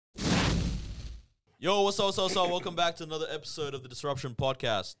Yo, what's up? Welcome back to another episode of the Disruption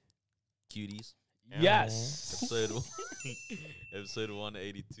Podcast. Cuties. Yes. Episode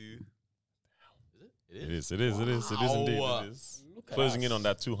 182. Is it? It is indeed. It is. Closing in on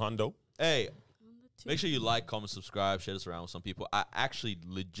that 200. Hey, make sure you like, comment, subscribe, share this around with some people. I actually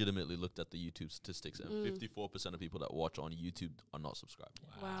legitimately looked at the YouTube statistics, and 54% of people that watch on YouTube are not subscribed.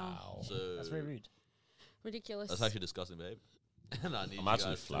 Wow. So That's very rude. Ridiculous. That's actually disgusting, babe. And I need I'm you actually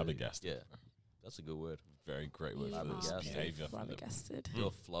guys to- flabbergasted. Yeah, that's a good word. Very great word for this Flabbergasted. behavior. Flabbergasted.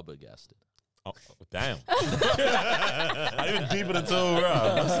 You're flabbergasted. Oh, damn. I didn't deep it until bro.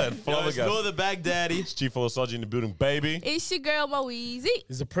 I said Yo, flabbergasted. it's the Baghdaddy. Chief Osaji in the building, baby. It's your girl, Moeezy.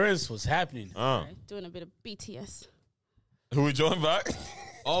 It's the prince. What's happening? Doing a bit of BTS. Who we joined back?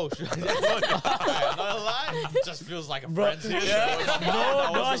 Oh, shit. I'm not gonna lie. It just feels like a friend's here. No,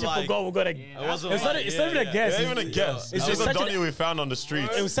 I actually forgot we're gonna. It wasn't It's not even a guess. Yeah, even a guess. It's just a Donnie we found on the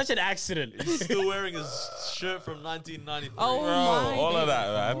streets. It was such an accident. Still wearing his shirt from 1993. Oh, Bro, my all of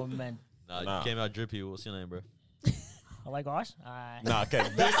that, Oh man. man. Nah, you came out drippy. What's your name, bro? Oh my gosh. Nah, okay.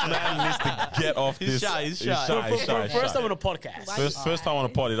 This man needs to get off He's this. shy, he's shy. First time on a podcast. First time on a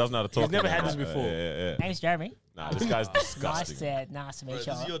pod, he doesn't know how to talk. He's never had this before. Yeah. Name's Jeremy. Nah, this guy's Nice disgusting. nice to Bro, meet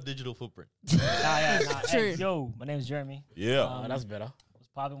this is you. your digital footprint. True. True. Yo, my name's Jeremy. Yeah. Oh, that's better.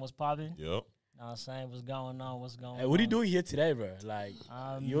 What's popping? Yep. Know what I'm saying? What's going on? Hey, what are you doing here today, bro? Like,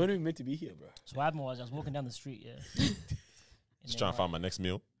 Um, you weren't even meant to be here, bro. So what happened was I was walking down the street, yeah. Just trying to find my next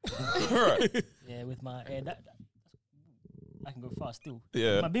meal. Yeah, with my I can go fast too.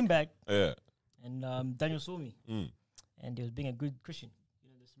 Yeah. My beanbag, Yeah. and Daniel saw me, and he was being a good Christian. You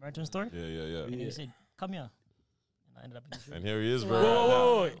know the Samaritan story. Yeah. And he said, "Come here," and I ended up in his room. And here he is, bro. Whoa, right now.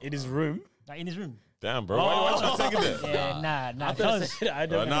 whoa, whoa. In his room. Like in his room. Damn, bro. Why you take it there? Yeah, nah. I thought I Cause said I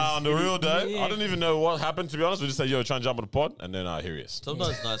don't know. Nah, on the real day, Yeah. I don't even know what happened, to be honest. We just said, yo, try and jump on the pod, and then here he is. Sometimes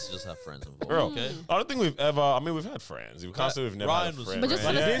it's nice to just have friends involved. Bro, Okay. I don't think we've ever, I mean, we've had friends. We can't say we've never Ryan had a was- friend. But just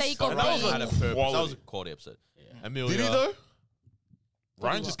for the right? sake of And that was being. had a purpose. That Quality. was a quality episode. Amelia. Did he though?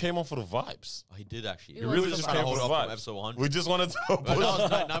 Ryan just came on for the vibes. Oh, he did actually. He He was really the just vibe. trying to hold for off the from vibes. episode 100. We just wanted to But that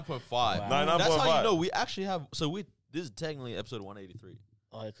was 99.5. 99.5. That's how you know we actually have. So this is technically episode 183.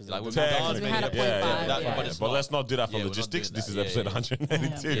 Oh, because Like, we've Technically, We had a point five, That- yeah. but it's But not. let's not do that for Yeah, we're not logistics. doing This that. is Yeah, episode yeah.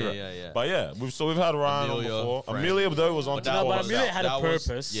 182. Yeah, right? yeah. But yeah, we've had Ryan on Amelia, before. friend. Amelia though was on But to that No, but was- Amelia had a that was-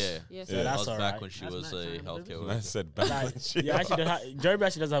 purpose. Yeah. Yes, Yeah, sir. that That's was all back right. when she That's was nice, a man. healthcare I worker. said bad. You actually don't have, Jeremy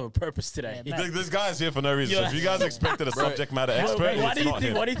actually doesn't have a purpose today. Yeah, This guy's here for no reason. So if you guys expected a subject matter Why, expert, why it's do you not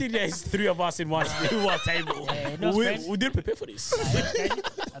think? him. Why do you think there's three of us in one table? Yeah, no, we, friends. we didn't prepare for this.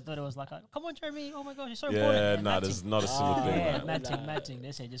 I thought it was like, come on, Jeremy. Oh my gosh, you're so important. Yeah, man. nah, there's not a single thing. Yeah, man. matching.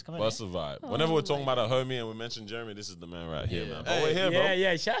 They say just come on. What's the vibe? Whenever we're talking about a homie and we mention Jeremy, this is the man right here, Yeah. man. But Hey, we're here, bro.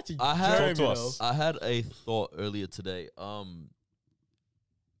 Yeah, shout out to I had- Jeremy, Talk to though. us. I had a thought earlier today. Are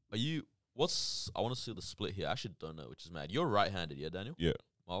you? I want to see the split here. I actually don't know, which is mad. You're right-handed, yeah, Daniel? Yeah.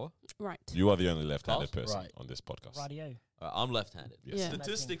 Marwa? Right. You are the only left-handed Carl? person Right. on this podcast. Radio. I'm left-handed. Yeah.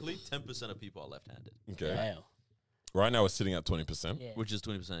 Statistically, 10% of people are left-handed, Okay. Damn. Right now we're sitting at 20%. Yeah. which is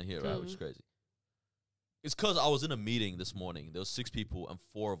 20% here, right? Which is crazy. It's because I was in a meeting this morning. There was 6 people and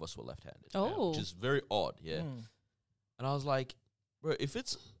 4 of us were left-handed. Oh. Which is very odd, yeah. And I was like, bro, if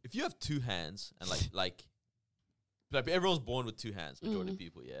you have 2 hands and like everyone's born with 2 hands, majority of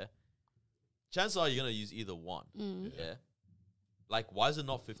people, yeah. Chances are you're gonna use either one, yeah. Like, why is it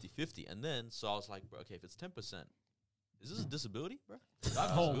not 50-50? And then so I was like, bro, okay, if it's 10%, is this a disability, bro? Do I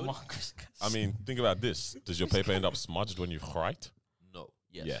have a Oh disability? my gosh. I mean, think about this. Does your paper end up smudged when you write? No.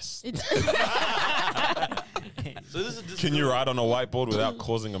 Yes. Yes. So this is a disability. Can you write on a whiteboard without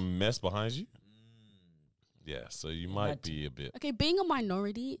causing a mess behind you? Yeah, so you might be a bit. Okay, being a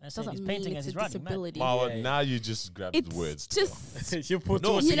minority That's it, doesn't he's mean painting it's as a he's writing, man. disability. Marwa, Yeah, yeah. now you just grabbed It's the words. just you put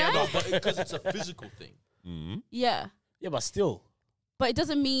No, two You together. know? because it's a physical thing. yeah, Yeah, but still. but it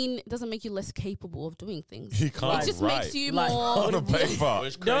doesn't make you less capable of doing things. He can't It just write makes you Like, more. on a paper.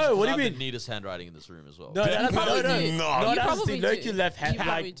 Which No, what do you I have mean? the neatest handwriting in this room as well. No, that's probably no, do. no, not. no, You that's probably the look do. you left hand. You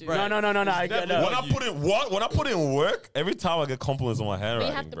probably Like, do. no. I get never- When I put in work, every time I get compliments on my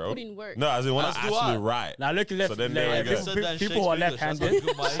handwriting, have to bro. put in work. No, as in when I As do actually I. write. Now look, you left. So then there you go. I said that in People who are Shakespeare English. That's left-handed. how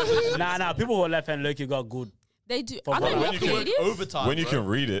good my English is. Nah, people who are left-handed, look, you got good. They do. For I know what? you're When you can work creative. Overtime. When you bro. can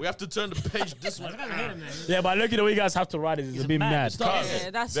read it. We have to turn the page this way. Yeah, but look at the way you guys have to write it. It's a bit mad. Yeah,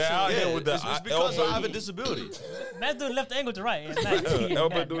 that's They're true. out here Yeah, with the it's because I have a elbow. disability. Man's doing left angle to right. It's mad.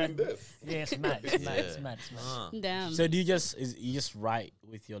 Elbow doing this. Yeah, it's mad. It's mad. It's mad. It's mad. Damn. So do you just write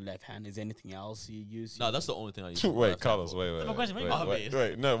with your left hand? Is there anything else you use? No, that's the only thing I use. Wait, Carlos, wait. Simple question, Wait, maybe.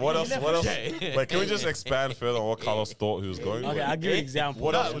 wait. No, what else? What else? Okay. Wait, can we just expand further on what Carlos thought he was going Okay, with? I'll give you an example.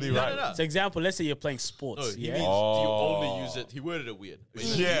 What else would he write? No. So example, let's say you're playing No, sports. he yeah. means do you Oh. only use it? He worded it weird. But he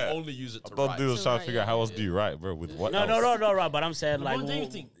said Yeah. you only use it I to thought write. dude was So trying to right, figure out how yeah. else do you write, bro? With what No, else? no. But I'm saying like, What do you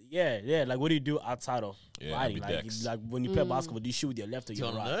think? yeah. Like, what do you do outside of Yeah, writing? Like, ambidextrous. like when you play basketball, do you shoot with your left or Do you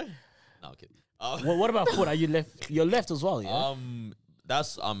your want to right? know? No, okay. What about foot? Are you left? You're left as well, yeah.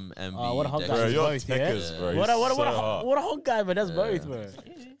 That's MB. what a hot guy. Bro, That's you're both, yeah? techers, bro. What a So what a hot guy, but that's both, bro.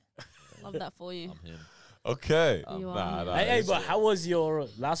 Love that for you. I'm him. okay. You Nah, are. nah. Hey, it's- but how was your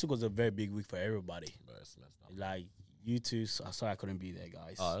last week? Was a very big week for everybody. Bro, it's messed up. Like you two. Sorry, I couldn't be there,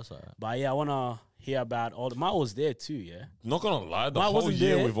 guys. Oh, that's alright. But yeah, I wanna hear about all. Mine was there too. Yeah. Not gonna lie, the Mine whole wasn't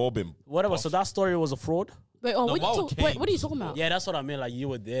year there. we've all been. Whatever. So that story was a fraud. Wait, oh, No, what, Mao wait, came what are you talking about? Yeah, that's what I mean. Like you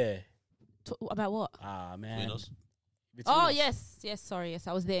were there. About what? Ah man. Between us. Between Oh, us. yes, sorry, yes,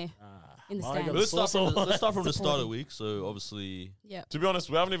 I was there. In the Mine stands. got Let's start from so- let's start from the start of the Supporting. week. So obviously Yeah. To be honest,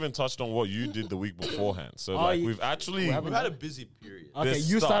 we haven't even touched on what you did the week beforehand. So like you- we've actually. we haven't- we've had a busy period. Okay, This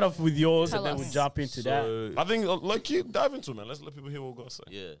you stuff. start off with yours, Tell and then we us. jump into that. So I think like you dive into it, man. Let's let people hear what we got to say.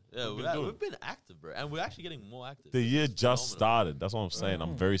 yeah, We've been doing. we've been active, bro, and we're actually getting more active. The year It's just phenomenal. started. That's what I'm saying.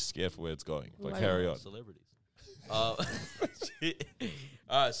 I'm very scared for where it's going. But Right. carry on. Celebrities. All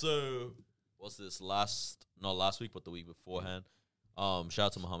right, so what's this? Not last week, but the week beforehand. Shout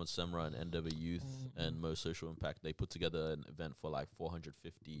out to Mohammed Semra and Endeavor Youth and Mo Social Impact. They put together an event for like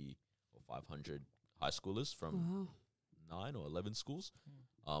 450 or 500 high schoolers from Wow. 9 or 11 schools,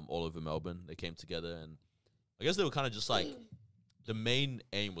 all over Melbourne. They came together, and I guess they were kind of just like the main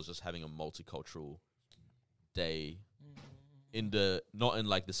aim was just having a multicultural day not in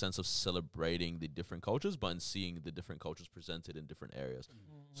like the sense of celebrating the different cultures, but in seeing the different cultures presented in different areas.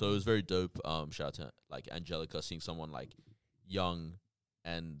 So it was very dope. Shout out to like Angelica, seeing someone like young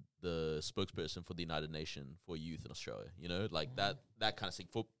and the spokesperson for the United Nations for youth in Australia. You know, like that kind of thing.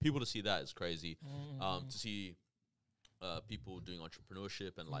 For people to see that is crazy. To see people doing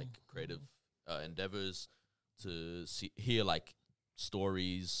entrepreneurship and like creative endeavors, to hear like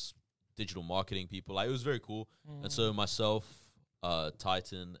stories, digital marketing people. Like it was very cool. And so myself,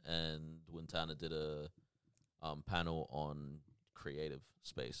 Titan, and Wintana did a panel on creative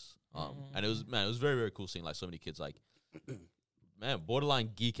space. And it was very, very cool seeing like so many kids like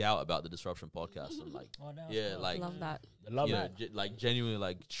borderline geek out about the Disruption podcast and like like Love that. Love you know, that. like genuinely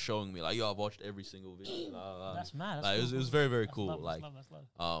like showing me like, yo, I've watched every single video. Blah, blah, blah. That's mad. That's Like, cool, it was bro. very, very That's cool. love, Like that's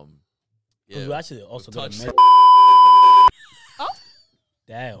love. Because we actually also got a touched- message.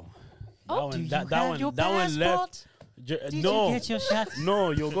 Damn. Oh, do you that have your one left. passport? Did No, you get your shot?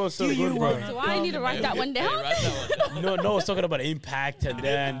 no, you're going so Do you good, bro. wanna- Do I need to write that one Hey, down? write that one down. No, I was talking about impact and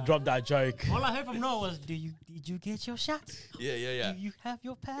then drop that joke. All I heard from Noah was, did you get your shot? Yeah. Do you have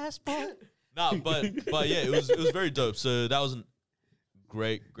your passport? Nah, but yeah, it was very dope. So that was a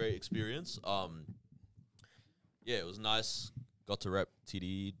great experience. Yeah, it was nice. Got to rep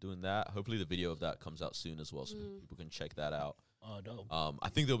TDE doing that. Hopefully the video of that comes out soon as well, so people can check that out. Oh, dope. I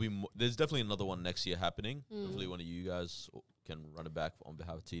think there'll be there's definitely another one next year happening. Hopefully one of you guys can run it back on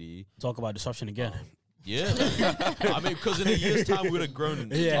behalf of TDE. Talk about disruption again. Yeah, I mean, because in a year's time we would have grown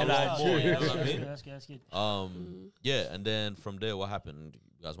Yeah, a lot true. more. You know that's what I good. mean? That's good. Yeah, and then from there, what happened?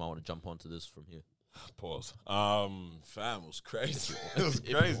 You guys might want to jump onto this from here. Pause. Fam, it was crazy. It was If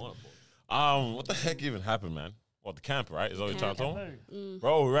you crazy. wanna pause. What the heck even happened, man? What, the camp, right? Is that what you're trying to tell me? Hey,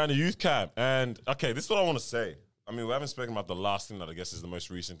 Bro, we ran a youth camp. And, okay, this is what I want to say. I mean, we haven't spoken about the last thing that I guess is the most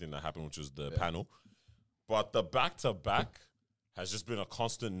recent thing that happened, which was the panel. But the back-to-back has just been a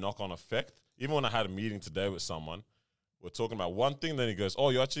constant knock-on effect. Even when I had a meeting today with someone, we're talking about one thing, then he goes, oh,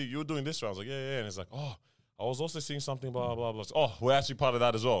 you were doing this? I was like, yeah. And it's like, oh, I was also seeing something, blah, blah, blah. Oh, we're actually part of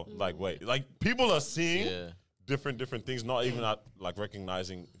that as well. Like, wait. Like, people are seeing different things, not even at, like,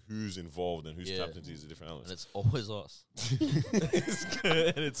 recognizing who's involved and who's tapped into these different And elements. it's always us.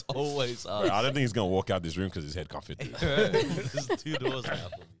 And it's always us. I don't think he's going to walk out this room because his head can't fit through. There's 2 doors now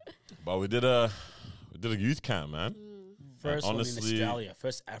for me. But we did a youth camp, man. First honestly- one in Australia,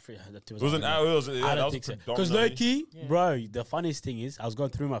 first Africa. It was an hour. I don't think so. Because low-key, bro, the funniest thing is, I was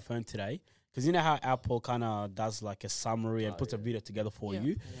going through my phone today, because you know how Apple kind of does like a summary and puts a video together for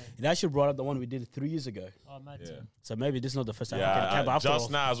you? It actually brought up the one we did 3 years ago. Oh, mad Yeah. too. So maybe this is not the first African Yeah, camp. After all.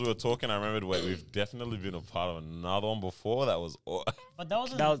 just now as we were talking, I remembered, wait, we've definitely been a part of another one before. That was, But that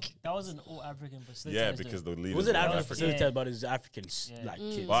wasn't all African facilitators. yeah, though. because the leaders Was it were African African. Yeah. facilitated, but it's Africans, Yeah. like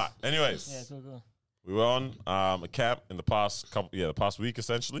kids. But anyways, Yeah, go. we were on a camp in the past week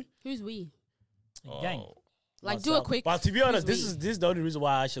essentially. Who's we? Gang. Oh, Like, do a quick. But to be honest, this quiz is the only reason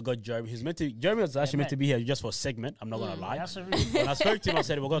why I actually got Jeremy. Jeremy was actually meant to be here just for a segment. I'm not gonna lie. That's a really When I spoke to him, I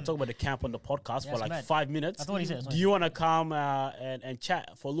said we're gonna talk about the camp on the podcast for That's like mad. 5 minutes. That's what he said. Do you want to come and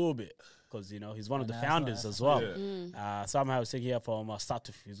chat for a little bit? Because he's one of the Nah, founders that's as well. Yeah. Somehow he's here from start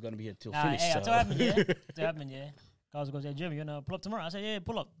to. He's gonna be here till finish. Hey, so. that's what happened, yeah. That's what happened, yeah. Guys goes, hey, Jeremy, you wanna pull up tomorrow? I said, yeah,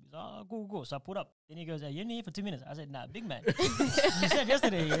 pull up. He's like, oh, go. So I pulled up. Then he goes, hey, you're in here for 2 minutes. I said, nah, big man. You said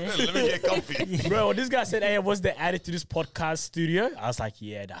yesterday, yeah. Let me get comfy. Bro, when this guy said, hey, what's the added to this podcast studio? I was like,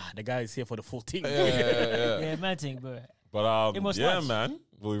 yeah, nah, the guy is here for the full team. Yeah, mad thing, bro. But It was yeah, nice. man.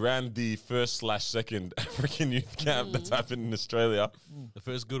 We ran the first/second African youth camp that's happened in Australia. The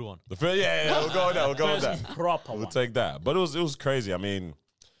first good one. The first, yeah, we'll go with that. We'll go with that. Proper We'll one. take that. But it was crazy. I mean,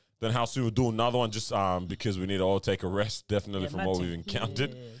 then how soon we'll do another one just because we need to all take a rest, definitely Yeah, from mad what thing. we've encountered.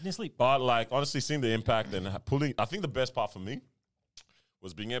 Yeah. Didn't sleep. But like honestly, seeing the impact and pulling, I think the best part for me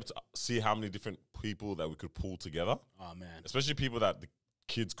was being able to see how many different people that we could pull together, Oh, man. especially people that the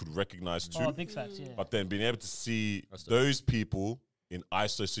kids could recognize too. Oh, big facts, yeah. But then being able to see That's the those people in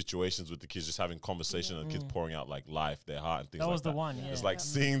ISO situations with the kids, just having conversation and kids pouring out like life, their heart, and things That like was that. the one, yeah. It's like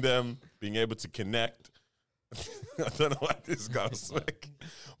seeing them being able to connect. I don't know why this guy's sick,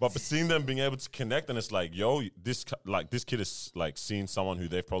 but seeing them being able to connect, and it's like, yo, this kid is like seeing someone who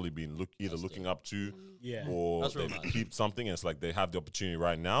they've probably been either looking up to, Yeah. or That's real they've nice. peeped something, and it's like they have the opportunity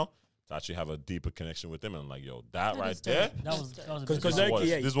right now to actually have a deeper connection with them, and I'm like, yo, that That right is dope. there, That was a 'Cause big this is like, what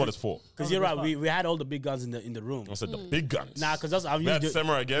yeah, this is what it's for. Because you're right, we had all the big guns in the room. I said the big guns. Nah, because that's I'm we had used to.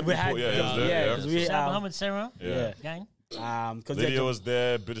 Samurai again We before, had yeah, he was there, because we Sam Muhammad Sarah, yeah. gang. because Lydia was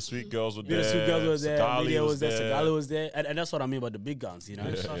there, Bittersweet Girls were there, Bittersweet Girls was there, Sigali Lydia was there, there. Sagali was there, and that's what I mean about the big guns, Yeah,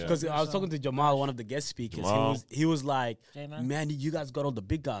 yeah. Because I was talking to Jamal, one of the guest speakers. Jamal. He was like, J-Man. "Man, you guys got all the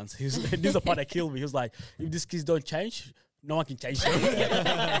big guns." This is the part that killed me. He was like, "If these kids don't change, no one can change them."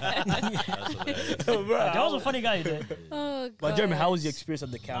 That was a funny guy there. Oh, But Jeremy, how was your gosh. experience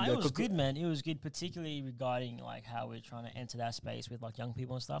at the camp? Nah, there? it was 'Cause- good, man. It was good, particularly regarding like how we're trying to enter that space with like young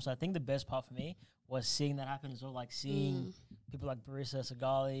people and stuff. So I think the best part for me was seeing that happen as well, like seeing people like Barissa,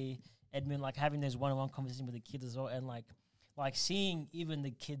 Sagali, Edmund, like having those one-on-one conversations with the kids as well, and like seeing even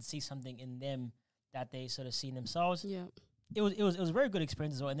the kids see something in them that they sort of see in themselves. Yeah. It was a very good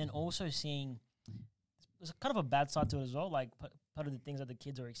experience as well, and then also seeing there's kind of a bad side to it as well. Like part of the things that the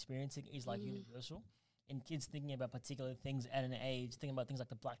kids are experiencing is like universal, and kids thinking about particular things at an age, thinking about things like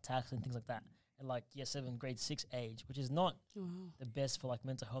the black tax and things like that, and like year 7, grade 6 age, which is not Wow. the best for like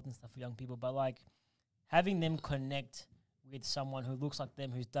mental health and stuff for young people, but like having them connect with someone who looks like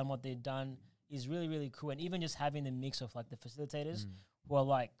them, who's done what they've done, is really, really cool. And even just having the mix of like the facilitators who are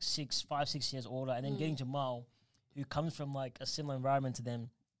like 5, 6 years older, and then getting Jamal, who comes from like a similar environment to them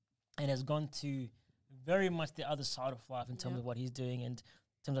and has gone to very much the other side of life in terms of what he's doing and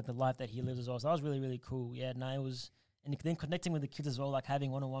in terms of the life that he lives as well. So that was really, really cool. Yeah, no, it was, and then connecting with the kids as well, like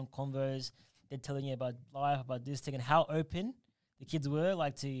having one-on-one convos, they're telling you about life, about this thing, and how open the kids were,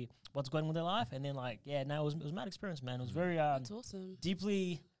 like to what's going on with their life. And then like, yeah, no, it was mad experience, man. It was very That's awesome.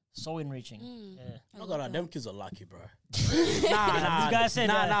 deeply soul enriching. Yeah. I Not love gonna, that. them kids are lucky, bro. nah, This guy said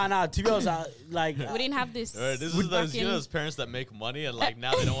nah. To be honest, like, We didn't have this. This with is those, back you know, in- those parents that make money and like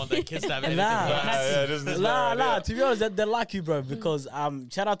now they don't want their kids to have anything. Nah. Yeah, this is nah. To be honest, they're lucky, bro. Because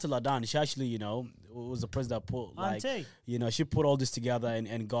shout out to Ladan. She actually, was the president that put like, Auntie. she put all this together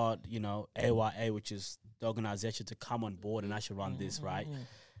and got AYA, which is the organization, to come on board and actually run this, right?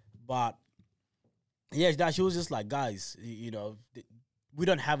 But yeah, she was just like, guys, we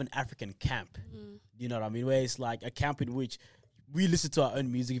don't have an African camp. You know what I mean? Where it's like a camp in which we listen to our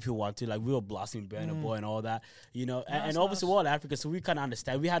own music if you want to. Like we were blasting Burna Boy and all that, and obviously we're all Africa, so we can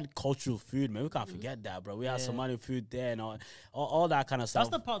understand. We had cultural food, man. We can't forget that, bro. We had Somali food there and all that kind of stuff.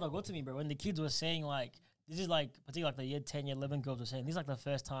 That's the part that got to me, bro. When the kids were saying like, this is like, particularly like the year 10, year 11 girls were saying, this is like the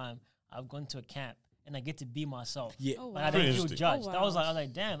first time I've gone to a camp and I get to be myself. Yeah. Oh, Like wow. I didn't feel Interesting. judged. Oh, That was wow. like, I was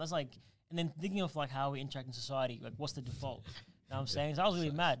like, damn, that's like, and then thinking of like how we interact in society, like what's the default? You know what I'm saying? So I was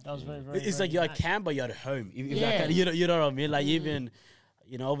really mad. That was very, very. It's very like you're at mad. camp, but you're at home. If Yeah. that kind of- you know what I mean? Like even,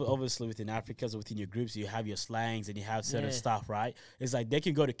 obviously within Africa, so within your groups, you have your slangs and you have certain stuff, right? It's like they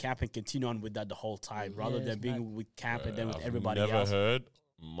can go to camp and continue on with that the whole time, rather Yeah, than it's being mad. with camp and then with I've everybody never else. heard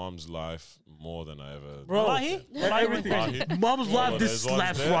Mum's life more than I ever. Bro, Wallahi? Wallahi went everything. crazy. Mom's life, this there's one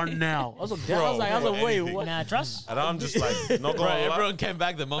slaps there. right now. I was like, Bro, wait, anything. what? Nah, trust. And I'm just like, not Bro, gonna lie. everyone came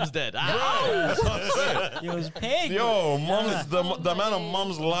back. The mom's dead. It was pig. Yo, Mum's the amount of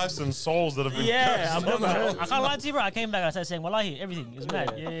Mum's lives and souls that have been. Yeah, I've never heard. I can't lie to you, bro. I came back. I started saying, "Wallahi, everything is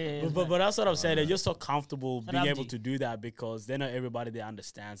mad." Yeah. But that's what I'm saying. They're just so comfortable being Abdi. able to do that because they know everybody that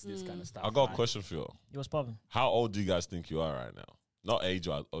understands this kind of stuff. I got a right? question for you. It was popping. How old do you guys think you are right now? Not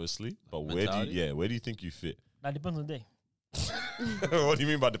age-wise, obviously, but where do Mentality? you think you fit? That depends on the day. What do you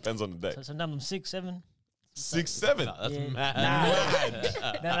mean by depends on the day? So sometimes I'm 6, 7. 6, 7. Nah, that's Yeah.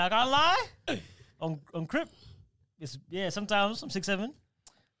 mad. Then I can't lie. On Crip, sometimes I'm 6, 7.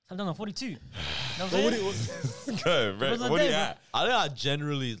 Sometimes I'm 42. You know what I'm saying? Good, right. Depends on What the do you day, at? I think I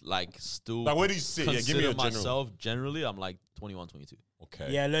generally like still Like, where do you sit? Yeah, give me consider a general. myself generally. I'm like 21, 22.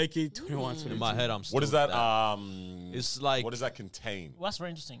 Okay. Yeah, Loki, 21, 22. In my head, I'm still What is that? It's like What does that contain? Well, that's very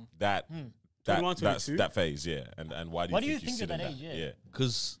interesting. That 21, that's 22? that phase, yeah. And why do Why you do you think think sit at in that age, yeah?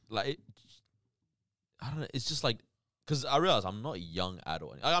 because like I don't know. It's just like because I realize I'm not a young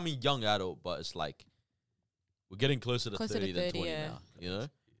adult. I mean young adult, but it's like we're getting closer to Closer to 30 than 30, 20 yeah. now. You know.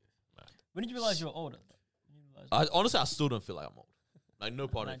 When did you realize you were older? Honestly, I still don't feel like I'm old. Like no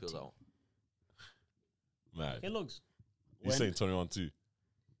part of me feels like I'm old. Mad. It looks. You're When- saying 21 too.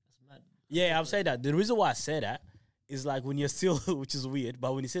 That's mad. Yeah, I'm saying that. The reason why I say that is like when you're still, which is weird,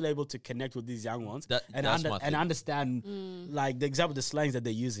 but when you're still able to connect with these young ones That- and that's my thing. understand like the example, the slangs that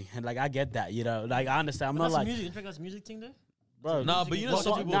they're using, and like I get that, you know, like I understand. I'm But not that's like, music. You think that's a music thing though? bro. Nah, but you know What-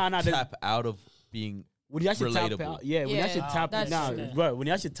 some what- people nah, there's- tap out of being when you actually tap relatable. out, yeah, when you Yeah, actually tap, that's now, true. bro, when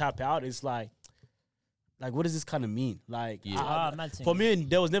you actually tap out, it's like, what does this kind of mean? Like, Yeah. Mad thing. for me,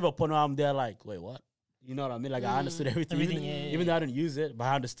 there was never a point where I'm there like, wait, what? You know what I mean? Like I understood everything, Everything, even, yeah, even though I didn't use it, but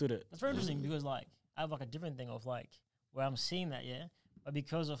I understood it. That's very interesting because like I have like a different thing of like where I'm seeing that, yeah. But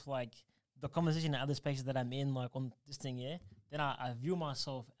because of like the conversation and other spaces that I'm in, like on this thing, yeah, then I view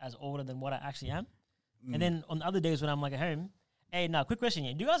myself as older than what I actually am. And then on other days when I'm like at home, hey, now quick question,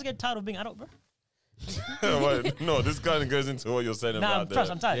 yeah. Do you guys get tired of being adult, bro? Wait, no, this kind of goes into what you're saying Nah, about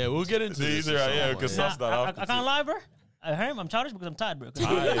trust, I'm tired. Yeah, we'll get into this. Easier, yeah, at we can some suss point, that I after. can't lie, bro. At home, I'm childish because I'm tired, bro.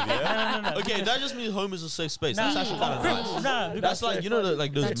 Tired, yeah? No. Okay, that just means home is a safe space. Nah, That's actually kind of nice. Nah, That's like, you know,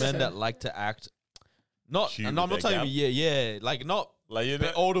 like those That's men true. that like to act. Not, Cute and I'm with not their telling you, yeah, like not Like, you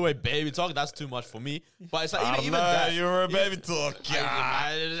know, all the way baby talk. That's too much for me. But it's like even that. you were a baby talk.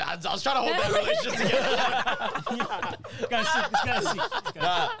 I was trying to hold that relationship together. This guy's sick.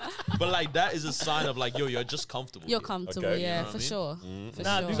 Nah, but like that is a sign of like, yo, you're just comfortable. You're here. comfortable, Okay, you yeah, know what for I mean? sure. For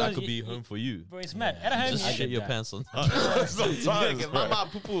Nah, sure. because That could be home for you. Bro, it's mad. At home, Just yeah. shit your that. pants sometimes. Sometimes, bro. Mama,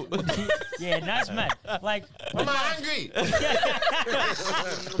 poo poo. Yeah, that's mad. Like, Mama, angry.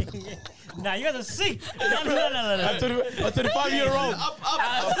 nah, you guys are sick. No. A 25-year-old,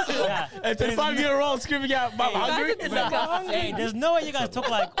 Yeah. a 25-year-old screaming out, "Mom, hungry?" That's disgusting. Hey, there's no way you guys talk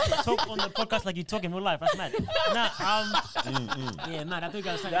on the podcast like you talk in real life. That's mad. Nah, yeah, man. I think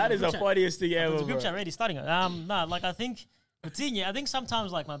you guys. That is the funniest thing ever. There's a group bro. chat already starting. Nah, like I think routine. Yeah, I think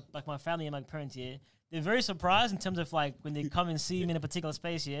sometimes like my family and my parents. Yeah, they're very surprised in terms of like when they come and see me in a particular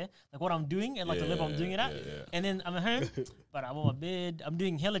space. Yeah, like what I'm doing and like the level I'm doing it at. yeah. And then I'm at home, but I'm on my bed. I'm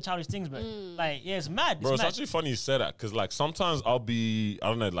doing hella childish things, bro. Like yeah, it's mad. Bro, it's mad. actually funny you say that because, like, sometimes I'll be, I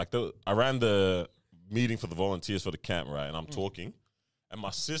don't know, like, I ran the meeting for the volunteers for the camp, right? And I'm talking, and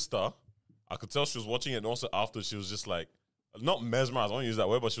my sister, I could tell she was watching it, and also after she was just like, not mesmerized, I won't use that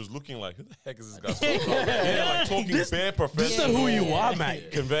word, but she was looking like, who the heck is this guy talking about? Yeah, like talking bare professional. This is who you are,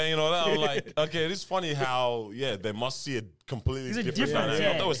 mate. Conveying all that. I'm like, okay, it is funny how, yeah, they must see a completely It's a different different, dynamic.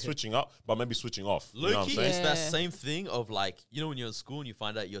 yeah. Not that we're switching up, but maybe switching off. You know what I'm Low-key, saying? it's that Yeah. same thing of like, you know, when you're in school and you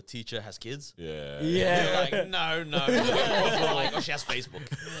find out your teacher has kids. Yeah. Yeah. You're like, no. Or like, oh, she has Facebook.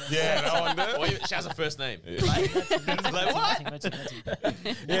 Yeah, that one there. Or even, she has a first name. Like, like, what?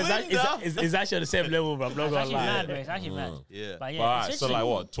 Yeah, it's actually on the same level, bro. I'm not It's gonna actually lie. mad, bro. It's actually mad. Yeah. But yeah, But, alright, it's so like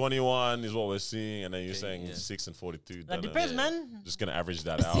interesting. what? 21 is what we're seeing, and then you're saying yeah. 6 and 42. That don't know. depends, man. Just gonna average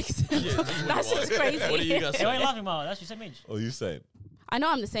that out. That's just crazy. What do you guys Hey, why are say? you laughing about? That's your same age. Oh, you saying? I know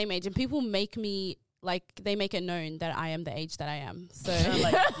I'm the same age, and people make me like they make it known that I am the age that I am. So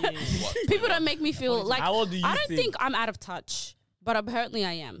Like, yeah. people don't make me feel like How old do you I don't think? think I'm out of touch, but apparently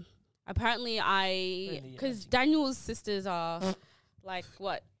I am. Apparently yeah, because Daniel's sisters are like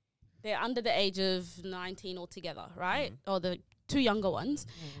what? They're under the age of 19 altogether, right? Or the two younger ones.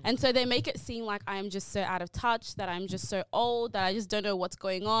 And so they make it seem like I am just so out of touch, that I'm just so old, that I just don't know what's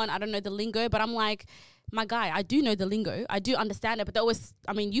going on. I don't know the lingo, but I'm like, my guy, I do know the lingo. I do understand it, but they always,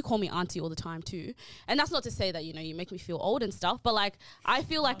 I mean, you call me auntie all the time too. And that's not to say that, you know, you make me feel old and stuff, but like, I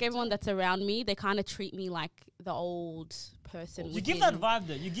feel like everyone that's around me, they kind of treat me like the old person. You within. give that vibe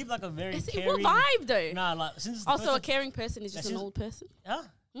though. You give like a very It's a caring vibe though. Nah, like since it's the Also, a first caring person is just That's an just- old person. Huh?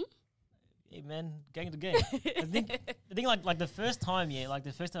 Hey man, gang to gang. I think like the first time, yeah, like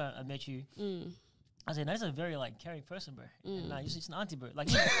the first time I met you, I said, that's a very like caring person, bro. And, nah, you're just an auntie, bro. Like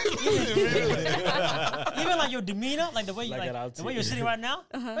even like your demeanor, like the way you Like like an auntie. the way you're sitting right now.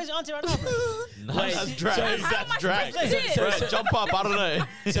 Where's your auntie right now, bro? Nice. That's drag. That's drag. supposed to Jump up. I don't know.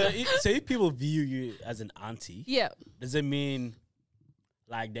 So if people view you as an auntie, Yeah. does it mean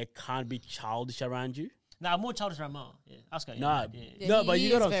like they can't be childish around you? Nah, I'm more childish around mom. Yeah, ask her. Nah, Yeah. Yeah, no, he but you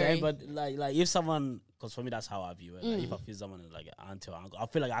know is what I'm saying. very- But like if someone, because for me that's how I view it. Like, if I feel someone is like an aunt or uncle, I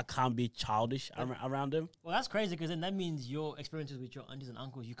feel like I can't be childish around them. Well, that's crazy because then that means your experiences with your aunties and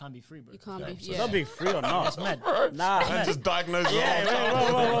uncles, you can't be free, bro. You can't be. So Yeah. not being free or not. That's mad. Nah, And just diagnose yeah,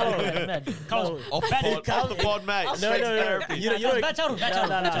 whoa. That's mad. Carlos, Off the pod, mate. No, Sex no. therapy. You know, bad childhood, bad childhood,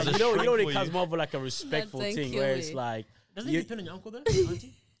 bad childhood. you know, shrink when for it comes you. more of like a respectful That's thing, kill where it's me. like Doesn't it you- depend on your uncle though?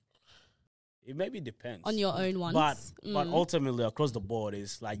 Auntie? it maybe depends On your own ones. but ultimately across the board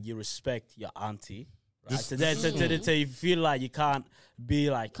is like you respect your auntie. Right? So you feel like you can't be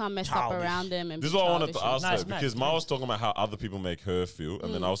like Can't mess childish. up around them. And This is be what I wanted to childish. ask Nice, her man. because Ma was talking about how other people make her feel,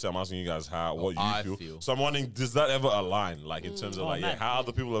 and then obviously I'm asking you guys what I you feel. feel. So I'm wondering, does that ever align? Like in terms of Oh, like man. how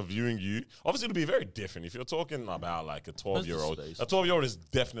other people are viewing you? Obviously, it'll be very different if you're talking about like a 12-year-old. space. A 12-year-old is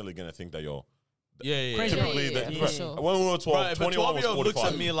definitely gonna think that you're Yeah. Crazy. typically yeah, the, for sure. when we were 12, Bro, if a 21 was 12-year-old looks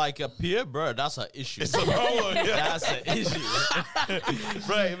 45. at me like a peer, bro, that's an issue. It's a problem, yeah. That's an issue.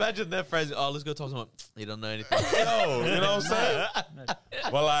 Bro, imagine their friends. Oh, let's go talk to someone. You don't know anything. Yo, you know what I'm saying?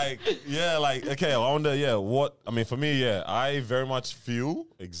 But like, yeah, like, okay, I wonder, yeah, what, I mean, for me, yeah, I very much feel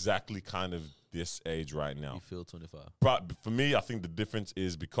exactly kind of this age right now. You feel 25. But for me, I think the difference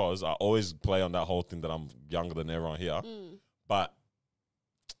is because I always play on that whole thing that I'm younger than everyone here. But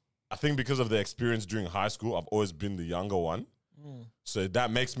I think because of the experience during high school, I've always been the younger one. So that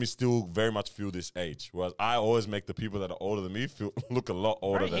makes me still very much feel this age. Whereas I always make the people that are older than me look a lot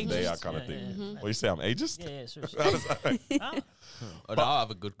older Very than they are ageist. kind of Yeah, thing. yeah, yeah. What you say, I'm ageist? Yeah, seriously. How does that- Oh, now I have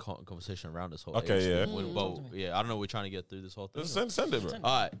a good conversation around this whole Okay, age yeah. thing. Well, yeah, I don't know. We're trying to get through this whole thing. Send it, bro.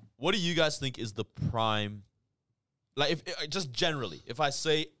 All right. What do you guys think is the prime? Like, if just generally, if I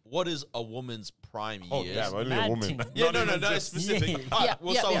say, what is a woman's prime Oh, years? damn, only Mad a woman. thing. Yeah, Not no, even it's just- specific. Yeah. All right, Yeah,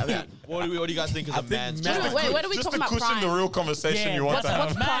 we'll yeah, start with yeah. you. What do you guys think is a man's men- prime? Wait, what are we Just talking to about? cushion the Prime? real conversation you want what's to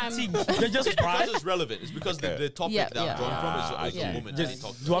have. what's prime? They're just Because it's relevant. It's because Okay. the topic Yeah, that I'm yeah. drawing from Ah, is I a see. woman. Just,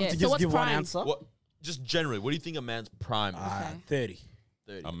 talking do you want Yeah, me to so just what's give one prime? answer? What? Just generally, what do you think a man's prime? is? Okay. 30.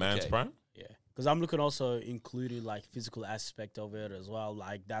 30. A man's Okay. prime? Yeah, because I'm looking also including like physical aspect of it as well.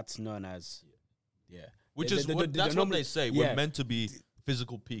 Like that's known as, yeah, Which The- is the- what the- that's the what normal- they say. yeah. We're meant to be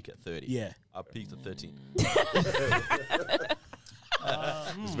physical peak at 30. yeah. I peaked at 13.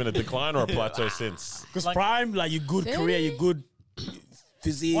 It's been a decline or a plateau since? Because Like- prime, like your good career, your good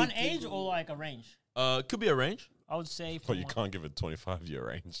physique. One age or like a range? Could be a range. I would say But from you can't give a 25-year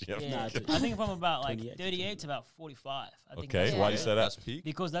range. You have to yeah, give- Nah, I think from about like 28 to 38 to about 45. I think Okay, that's- why do you say that? That's peak.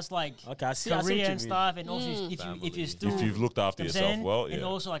 Because that's like Okay, I see what career you and mean. stuff, and also if Family. you're still If you've looked after you know what I'm yourself saying? well, and yeah.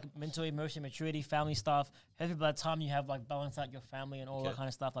 also like mental, emotional maturity, family stuff. Hopefully by the time you have like balance out your family and all that Okay. kind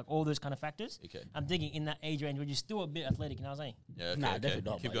of stuff, like all those kind of factors. Okay. I'm thinking in that age range where you're still a bit athletic. You know what I'm saying? Yeah, okay, Nah, okay.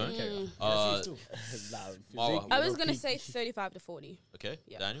 definitely not. Keep but going. yeah, carry on. Uh, Still. Nah, Marwa. physique, I you was know, gonna peak- say 35 to 40. Okay,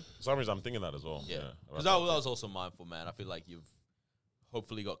 Yeah. Daniel. For some reason, I'm thinking that as well. Yeah, about because that. that was also mindful, man. I feel like you've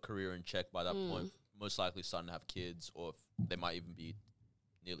hopefully got career in check by that point. Most likely starting to have kids, or if they might even be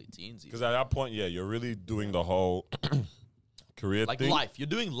nearly teens. Because Even. at that point, yeah, you're really doing the whole career Like thing. life, you're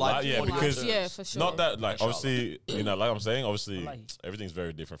doing life. Yeah, on your because- terms. Yeah, for sure. Not that, like, Mashallah. obviously, you know, like I'm saying, obviously, Wallahi. everything's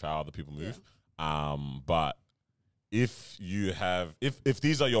very different for how other people move. But if you have, if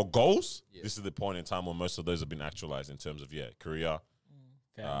these are your goals, Yeah. this is the point in time where most of those have been actualized in terms of, career,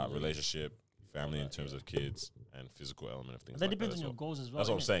 Family. relationship, family in terms of kids, and physical element of things That like depends that as on your well. goals as well. That's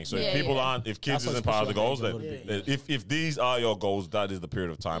what I'm innit? saying. So Yeah, if people yeah. aren't, if kids That's what isn't part of the goals, special then age a little if these are your goals, that is the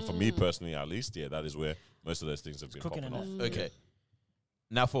period of time. For me personally, at least, that is where most of those things have been cooking popping off. enough. Okay.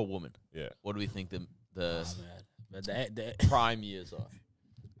 Now for a woman, Yeah. what do we think the Oh, man. But the prime years are?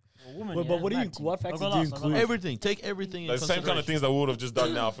 A woman, But yeah, what do you- mad thing. what factors I'll go do you last, I'll go include? last. Everything. Take everything. Like in the same kind of consideration. things that we would have just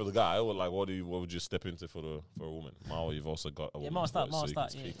done now for the guy. Or like, what would you step into for a woman? Mao, you've also got a Yeah, woman's Mao start, voice, Mao so you can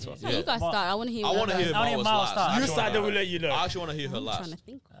start, speak yeah, to us. No, Yeah. you guys But- start. I want to hear. I want to hear I wanna hear Mao's Mao last. start. I You actually start, wanna- then we'll let you know. I actually want to hear her I'm trying last to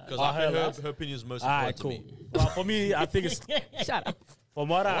think. because Oh, I think her her, last? her opinion is most Alright, important cool. to me. Well, for me, I think it's Shut up. from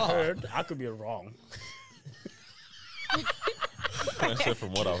what I heard. I could be wrong. Except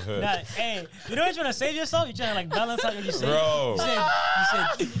from what I've heard. Nah, hey, you know what you're trying to save yourself? You're trying to like balance out what you say. Bro. You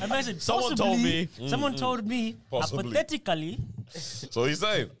said, I said, Someone told me. Someone told me, Possibly. hypothetically. So he's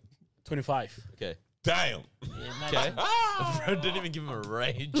saying, 25. Okay. damn. Yeah, Okay. Bro didn't even give him a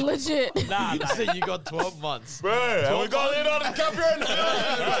range. Legit. Nah, He said you got 12 months. Bro, and we got it on the camera.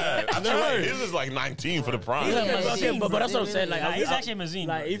 That's right. His is like 19 for the prime. He's like Okay, Mazine, but bro. that's what I'm saying. Like, Nah, I- he's I- actually Mazine,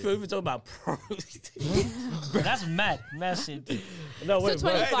 Like, bro. if you're talking about pro, Bro, that's mad. Mad shit. no, wait, So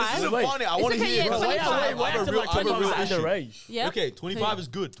wait. 25? Hey, this isn't Wait. funny. I It's want to okay, hear. yeah, because I have 25. a real- I have a real is issue. underage. Yeah. Okay, 25 is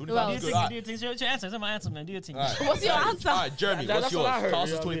good. 25 Do is your good. thing, do your thing. It's your answer. It's not my answer, man. Do your thing. Alright. What's your answer? All right, Jeremy, That's what's what I yours? heard, Carlos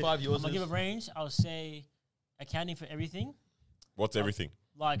you is know what I mean? 25, yours I'm gonna give is? a range. I'll say accounting for everything. What's everything?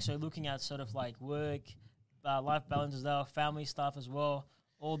 Like, so looking at sort of like work, life balance as well, family stuff as well,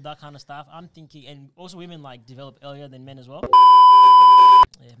 all that kind of stuff. I'm thinking, and also women like develop earlier than men as well.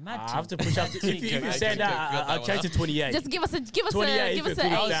 Yeah, mad I team. have to push up. If you said that, I'll change to 28. Just give us a 28 give us if an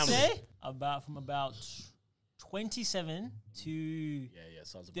you're I would family. say about 27 to Yeah,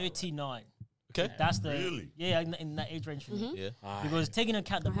 sounds about right. 39. Okay. That's the Really? yeah in that age range for me. Yeah. Because taking into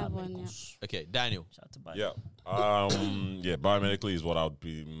account the I have one, biomedicals. Okay, Daniel. Shout out to bio. Yeah. Biomedically is what I would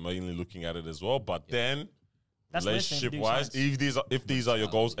be mainly looking at it as well. But then, That's the best thing to do, relationship-wise, science. if these are your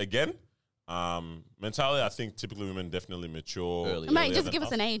goals again, mentality, I think typically women definitely mature. Early. Mate, earlier just than give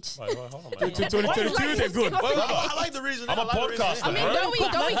us an age. Wait, hold on, man. 22, they're good. I like the reason. I'm a podcaster, I mean, bro. don't we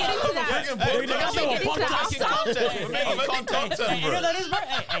get into that? Freaking Don't we podcast. get into that after? We're making content, Hey, you know bro. that is, bro?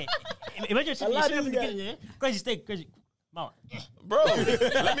 Hey. Imagine I like you're this beginning, yeah? Crazy steak, crazy. Mama. Bro, let me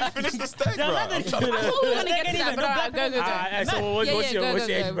finish the steak, bro. I'm trying I thought we were going to get to that, but alright, go. So what's your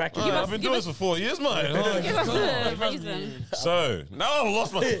age bracket? Give us- I've been doing this for 4 years, man. Give us a Must reason. So now I've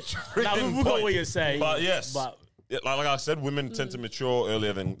lost my Now freaking we got what point. you're saying. But yes, But yeah, like I said, women tend to mature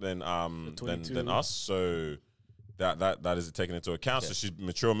earlier than 22. us. So that is taken into account. So she's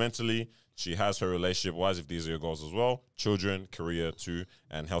mature mentally. She has her relationship wise, if these are your goals as well. Children, career too,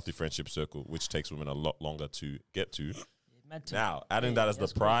 and healthy friendship circle, which takes women a lot longer to get to. Mad team. Now, adding that as the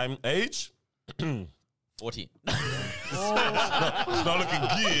prime age, 14. it's not looking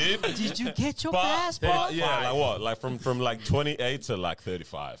good. Did you get your But passport? yeah, like what? Like from like 28 to like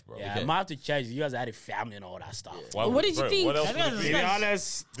 35, bro. yeah, Okay. I might have to change. You guys added family and all that stuff. Why What would- did you bro, think? What else I would mean, it To be? be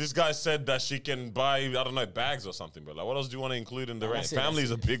honest, This guy said that she can buy, I don't know, bags or something, bro. Like, what else do you want to include in the range? that's it, Family is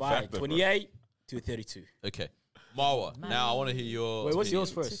that's a it. big Fine, factor. Bro. 28 to 32. Okay. Marwa, now I want to hear your. Wait, what's opinion.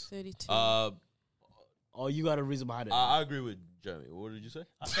 yours first? 32. Oh, you got a reason behind it. I agree with Jeremy. What did you say?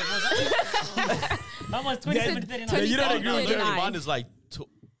 Mine was 27 to 39. Yeah, you don't 27, agree with Jeremy. 39. Mine is like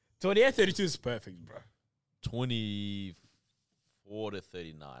 28, 32 is perfect, bro. 24 to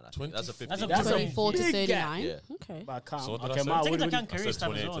 39. I think. That's a 15. That's a That's a 24 to big gap. 39. Yeah. Okay. But I can't. So what did I okay, say? Ma, Take what into do we account I career said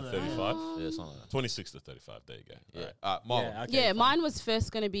stuff as 28 well. to though. 35. Yeah, something like that. 26 to 35. There you go. Yeah. Alright. Marwa. Yeah, okay, Yeah, fine. mine was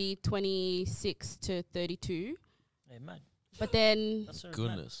first going to be 26 to 32. Hey, mad. But then That's so mad.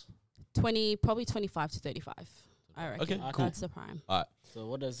 Goodness. probably 25 to 35. I reckon. Okay, cool. That's the prime. All right. So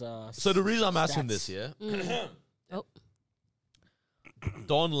what does So the reason I'm asking stats? this, yeah, Oh,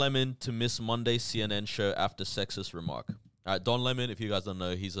 Don Lemon to miss Monday's CNN show after sexist remark. All right, Don Lemon, if you guys don't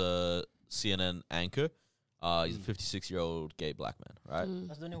know, he's a CNN anchor. He's a 56-year-old gay black man, right?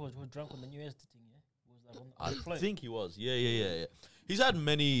 That's the one who was drunk on the New Year's thing, yeah? Was like on I the float. think he was. Yeah. He's had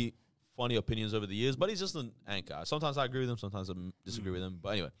many funny opinions over the years, but he's just an anchor. Sometimes I agree with him, sometimes I disagree with him. But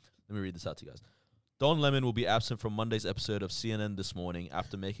anyway, let me read this out to you guys. Don Lemon will be absent from Monday's episode of CNN This Morning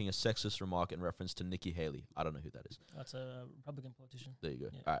after making a sexist remark in reference to Nikki Haley. I don't know who that is. That's a Republican politician. There you go.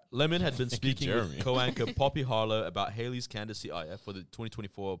 Yeah. All right. Lemon had been speaking Jeremy. with co-anchor Poppy Harlow about Haley's candidacy for the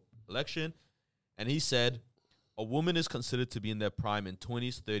 2024 election, and he said, "A woman is considered to be in their prime in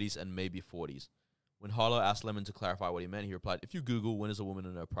 20s, 30s, and maybe 40s." When Harlow asked Lemon to clarify what he meant, he replied, "If you Google when is a woman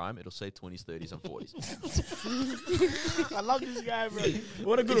in her prime, it'll say 20s, 30s, and 40s." I love this guy, bro.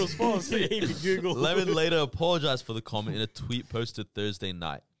 What a good response. Google. Lemon later apologized for the comment in a tweet posted Thursday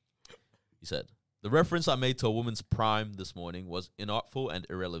night. He said, "The reference I made to a woman's prime this morning was inartful and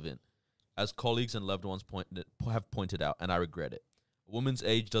irrelevant, as colleagues and loved ones have pointed out, and I regret it. A woman's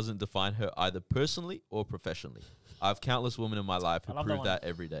age doesn't define her either personally or professionally. I have countless women in my life who I love prove that that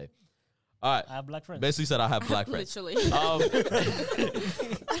every day." All right. I have black friends. Basically said I have black friends. literally.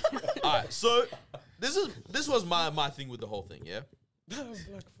 All right, so this was my thing with the whole thing, yeah?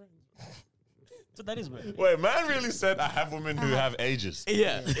 So that is bro. Wait, man really said I have women who have ages.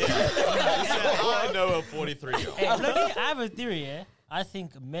 Yeah. I know a 43-year-old. Hey, look, I have a theory, yeah? I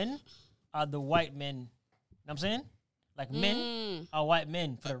think men are the white men. You know what I'm saying? Like men are white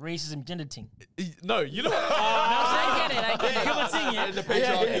men for the racism gender thing. No, you know what? I get it. I get it. Come on, sing, yeah? The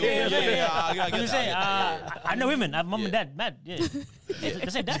patriarchy. Yeah, I get I'm just saying, that. I know women. I have mom and Yeah. dad. Mad, yeah. They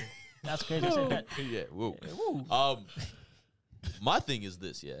say that. That's crazy. They say that. Yeah, whoa. Woo. My thing is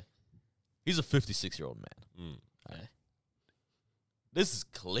this, yeah. He's a 56-year-old man. Right? This is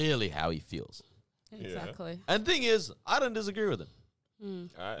clearly how he feels. Exactly. And thing is, I don't disagree with him.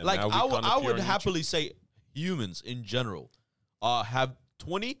 Alright, and Like, now we I can't appear would on happily say humans in general have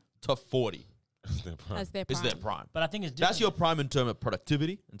 20 to 40 YouTube. As their is prime. their prime. But I think it's different. That's your prime in terms of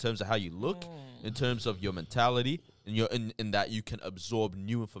productivity, in terms of how you look, in terms of your mentality, in that you can absorb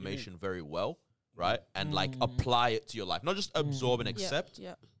new information very well. right? And like apply it to your life, not just absorb and Yeah, accept,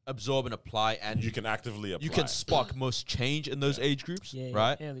 yeah. absorb and apply, and You can actively apply. you can spark most change in those age groups,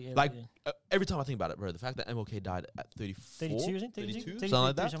 right? Early, Like every time I think about it, bro, the fact that MLK died at 34, 32, isn't it? 32, 32, something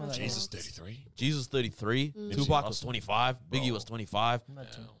like that. something like that. Jesus, 33. Jesus 33, Mm. Tupac was 25, Biggie Bro. was 25.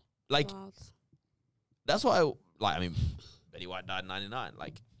 Not too. Like Wild. that's why, I mean, Betty White died in 99.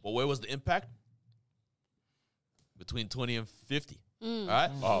 Like, well, where was the impact? Between 20 and 50,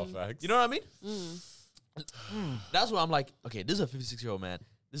 right? Oh, facts. You know what I mean? Mm. That's why I'm like, okay, this is a 56-year-old man.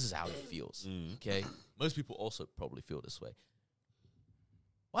 This is how he feels. Okay, most people also probably feel this way.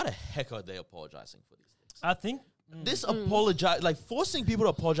 Why the heck are they apologizing for these things? I think This apologize, like forcing people to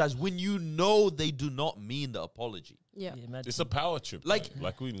apologize when you know they do not mean the apology. Yeah. It's a power trip. Like-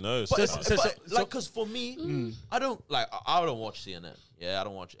 like we know. But, stuff. like, because for me, I don't like. I don't watch CNN. Yeah, I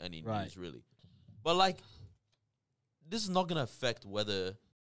don't watch any Right. news really. But like, this is not gonna affect whether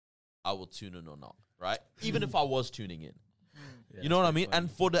I will tune in or not, right? Even if I was tuning in, you know what I mean. And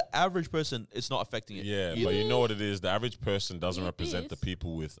for the average person, it's not affecting it. Yeah, either. but you know what it is? The average person doesn't It represent the is.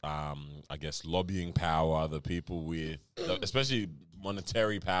 people with, I guess, lobbying power, the people with, especially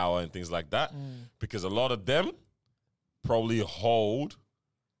monetary power and things like that. Because a lot of them probably hold.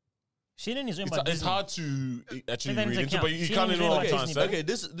 CNN is owned by It's Disney. hard to actually Take that read into into, but account. you CNN can't is know owned what by I'm trying to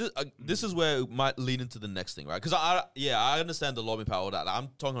Disney, say. Okay, this is where it might lead into the next thing, right? Because I understand the lobbying power. That I'm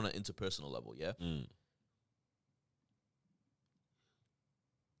talking on an interpersonal level. Yeah,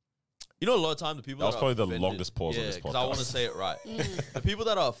 you know, a lot of time the people That was are probably the offended- longest pause of yeah, this because I want to podcast. say it right. The people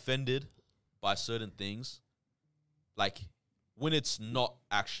that are offended by certain things, like when it's not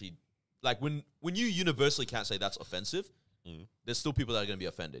actually, like when you universally can't say that's offensive, there's still people that are going to be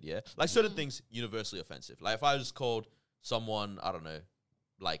offended, yeah? Like certain things universally offensive. Like if I just called someone, I don't know,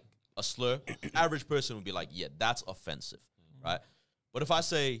 like a slur, average person would be like, yeah, that's offensive, right? But if I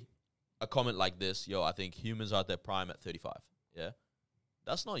say a comment like this, yo, I think humans are at their prime at 35, yeah?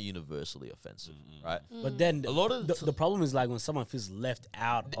 That's not universally offensive, right? But then A lot of the problem is like when someone feels left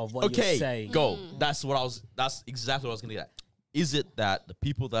out of what Okay, you're saying. go. That's exactly what I was going to get at. Is it that the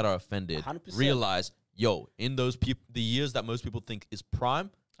people that are offended 100%. realize, yo, in those the years that most people think is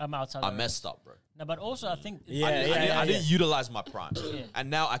prime, I'm outside. I the messed up, bro. No, but also I think. I didn't utilize my prime, Yeah. and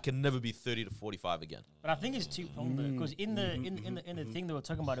now I can never be 30 to 45 again. But I think it's too pronged because in the thing they were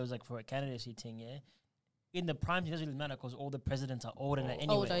talking about, it was like for a candidacy thing, yeah. In the prime, it doesn't really matter because all the presidents are older anyway.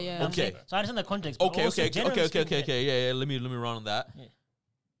 Older, yeah. You know what I'm Okay. saying? So I understand the context. But Okay, also generally speaking, yeah. Let me run on that. Yeah.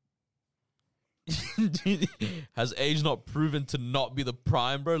 Has age not proven to not be the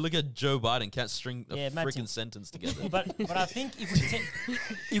prime, bro? Look at Joe Biden, can't string a Yeah, Martin. freaking sentence together. But I think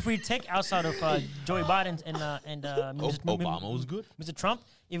if we take outside of Joe Biden and Obama was good. Mr. Trump,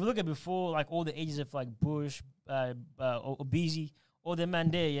 if you look at before like all the ages of like Bush, Obese, all the man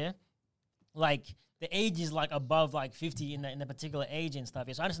there, yeah, like the age is like above like 50 in the particular age and stuff.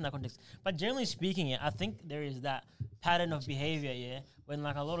 Yeah, so I understand that context. But generally speaking, yeah, I think there is that pattern of behavior, yeah, when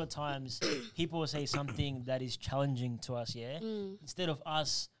like a lot of times people will say something that is challenging to us, yeah, instead of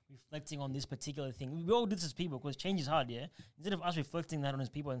us reflecting on this particular thing. We all do this as people because change is hard, yeah. Instead of us reflecting that on as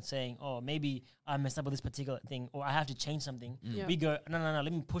people and saying, oh, maybe I messed up with this particular thing or I have to change something, Yeah. we go, no,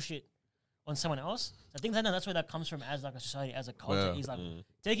 let me push it on someone else. I think that's where that comes from as like a society, as a culture. Yeah. Is like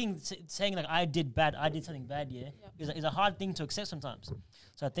saying like I did something bad, yeah, is a hard thing to accept sometimes.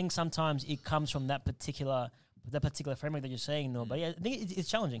 So I think sometimes it comes from that particular framework that you're saying, though. But yeah, I think it's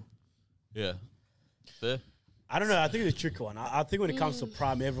challenging. Yeah. Fair. I don't know. I think it's a tricky one. I think when it comes to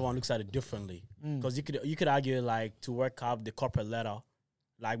prime, everyone looks at it differently. Because you could argue like to work up the corporate ladder,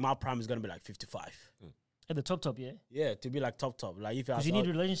 like my prime is gonna be like 55. At the top, yeah. Yeah, to be like top. Like if Because you need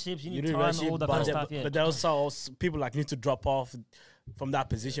relationships, you need time, relationship, all that but kind of then- stuff. Yeah. But there also people like need to drop off from that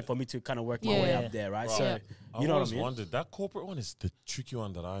position for me to kind of work my way Yeah. up there, right? Bro, So Yeah. you know what I always mean? wondered that corporate one is the tricky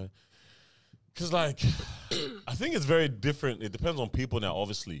one because like I think it's very different. It depends on people now,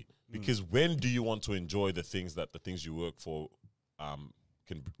 obviously, because when do you want to enjoy the things you work for?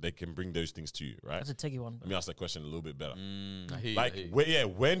 Can bring those things to you, right? That's a tricky one. Let me ask that question a little bit better. I hear you, I Like, hear you.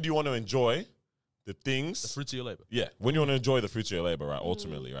 when do you want to enjoy the things? The fruits of your labor. Yeah, when you want to enjoy the fruits of your labor, right?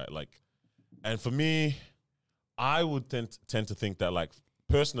 Ultimately, right? Like, and for me, I would tend to think that, like,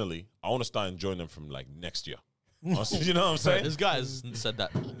 personally, I want to start enjoying them from like next year. You know what I'm saying? This guy has said that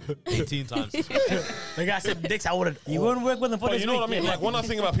 18 times. Like I said, next I would. You won't work with them for But this you know week, what I mean? yeah. Like, when I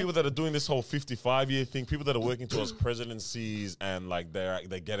think about people that are doing this whole 55-year thing, people that are working towards presidencies and like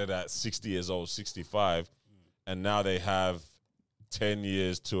they get it at 60 years old, 65, and now they have 10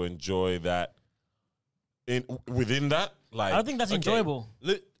 years to enjoy that. Within that, like, I don't think that's Okay. enjoyable.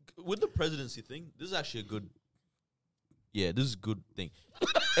 Look, with the presidency thing, this is actually a good yeah, this is a good thing.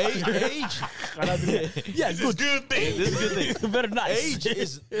 Age, Yeah, good. Good thing. this is a good thing. Very nice. Age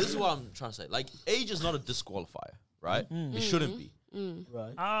is this is what I'm trying to say. Like, age is not a disqualifier, right? It shouldn't be.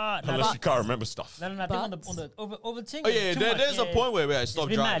 Right. No, Unless you can't remember stuff. no, I think on the overthinking. Oh yeah, too there, much, there's a point where I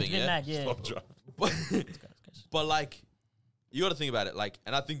stopped It's been driving. mad, Yeah, it's been mad, yeah. but, but like, you got to think about it. Like,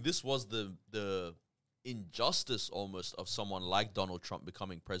 and I think this was the injustice almost of someone like Donald Trump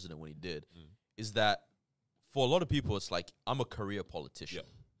becoming president when he did, is that for a lot of people it's like, I'm a career politician,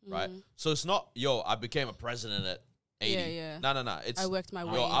 right? So it's not, yo, I became a president at 80. Yeah. No. It's I worked my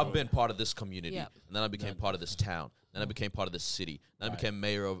way. yo, I've been part of this community, Yep. and then I became part of this town. Then I became part of this city. Then I became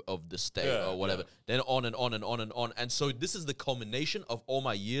mayor of the state Yeah, or whatever. Then on and on and on and on. And so this is the culmination of all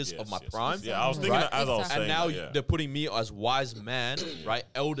my years of my prime. Yeah, I was thinking Right? that as I was Exactly. saying And now that, yeah. they're putting me as wise man, right?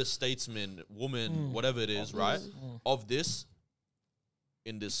 Elder statesman, woman, whatever it is, right? Of this,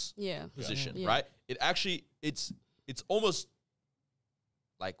 in this Yeah. position, Yeah. right? It actually, it's almost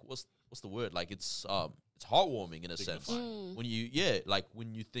like, what's the word? Like, it's heartwarming in a sense. When like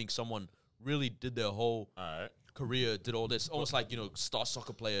when you think someone really did their whole All right. career, did all this, almost like, star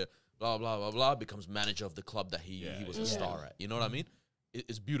soccer player, blah, blah, blah, blah, becomes manager of the club that he was a star at. You know what I mean?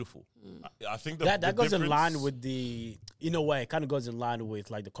 It's beautiful. I think the That goes in difference- line with in a way, it kind of goes in line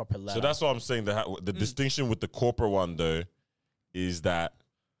with like the corporate ladder. So that's what I'm saying. The distinction with the corporate one, though, is that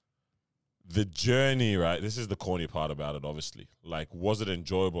the journey, right? This is the corny part about it, obviously. Like, was it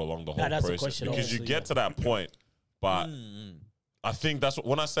enjoyable along the whole that's the process? question, Because you obviously, get to that point, but I think that's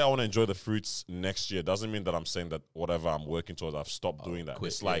when I say I want to enjoy the fruits next year, doesn't mean that I'm saying that whatever I'm working towards, I've stopped doing that.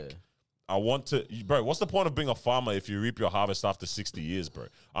 quit, It's like, yeah. I want to, bro, what's the point of being a farmer if you reap your harvest after 60 years, bro?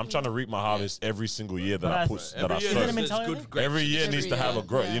 I'm trying to reap my harvest every single year that I put, that I Every year sow. there's mentality? good grapes. Every year Every needs to have a year,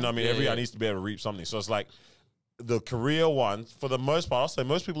 growth. yeah. You know what I mean? Yeah, Every year yeah. needs to be able to reap something. So it's like the career one, for the most part, I'll say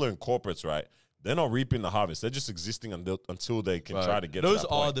most people are in corporates, right? They're not reaping the harvest. They're just existing until they can try to get Those to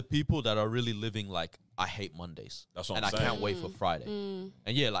that are point. the people that are really living like, I hate Mondays. That's what and I'm I saying. can't wait for Friday. And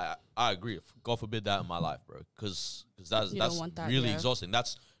yeah, like, I agree. God forbid that in my life, bro. Because that's don't want that, really yeah. exhausting.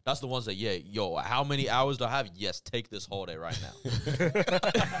 That's the ones that, yo, how many hours do I have? Yes, take this holiday right now.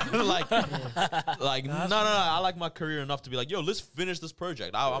 like, no. I like my career enough to be like, yo, let's finish this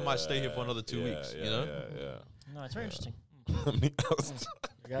project. I might stay here for another 2 weeks, you know? Yeah. No, it's very interesting. I mean,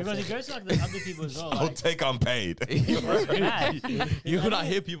 Because it goes to like the other people as well. I'll Like, take unpaid. mad. When I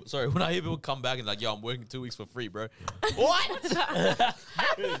hear people come back and like, yo, I'm working 2 weeks for free, bro. What?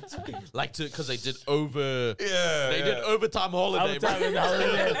 Like, because they did they did overtime holiday, bro.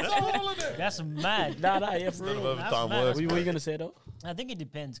 That's mad. Yeah, for real. Overtime mad. work. What were you gonna say though? I think it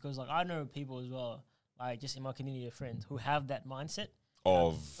depends because like I know people as well, like just in my community of friends who have that mindset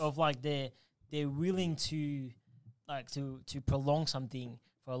of like they're willing to like to prolong something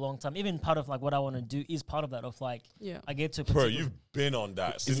for a long time. Even part of like what I want to do is part of that of like I get to a Bro, particular- you've been on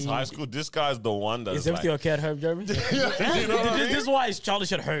that since high school. This guy's the one that's Is everything okay at home, Jeremy? you know what I mean? This is why it's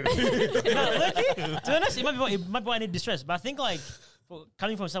childish at home. No, look, to be honest, it might be why I need distress, but I think like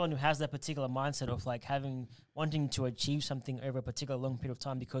coming from someone who has that particular mindset of like wanting to achieve something over a particular long period of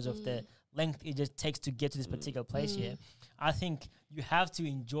time because of the length it just takes to get to this particular place here, I think you have to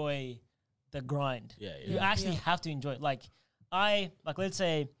enjoy the grind. You actually have to enjoy it. Like let's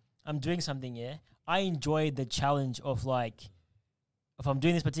say I'm doing something, I enjoy the challenge of like if I'm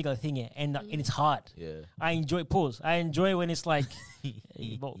doing this particular thing and it's hard. Yeah. I enjoy I enjoy when it's like hey,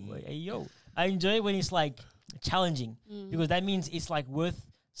 yo. I enjoy when it's like challenging because that means it's like worth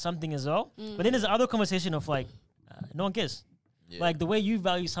something as well. But then there's the other conversation of like no one cares. Yeah. Like the way you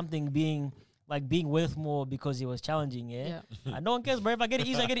value something being worth more because it was challenging, no one cares, bro. If I get it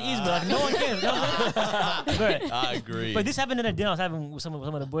easy, I get it easy, but like no one cares. You know what I'm saying? Bro. I agree. But this happened in a dinner I was having with some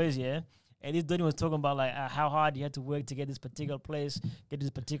of the boys, and this Donny was talking about like how hard you had to work to get this particular place, get this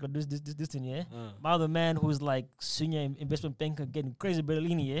particular this thing, My other man who's like senior investment banker getting crazy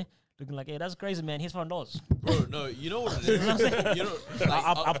Berlini, looking like, hey, that's crazy, man. Here's $5. Bro, no, you know what it is? You know, like,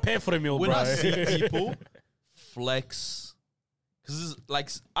 I'll pay for the meal, when bro. I see people flex, because like,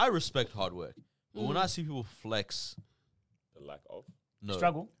 I respect hard work, but when I see people flex, The lack of.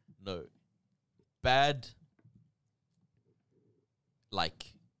 Struggle. no, bad, like,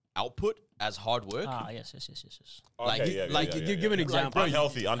 output as hard work. Yes. Like, Okay, like, give an example.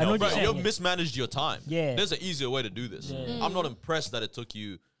 Unhealthy. know what Bro, you're you've saying. mismanaged your time. Yeah. There's an easier way to do this. Yeah. I'm not impressed that it took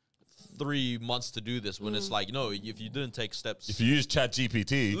you 3 months to do this when it's like, no, if you didn't take steps. If you use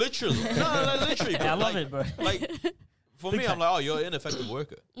ChatGPT, Literally. No, literally. Yeah, I love like, it, bro. Like, for me, I'm like, oh, you're an ineffective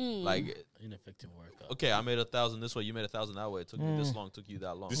worker. Like, Ineffective worker. okay, I made 1,000 this way, you made 1,000 that way. It took me this long, took you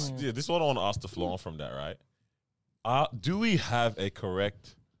that long. this is what I want to ask the floor on from that, right? Do we have a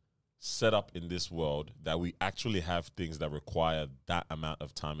correct set up in this world that we actually have things that require that amount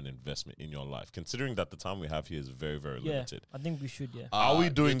of time and investment in your life? Considering that the time we have here is very, very limited. I think we should. Yeah. Are we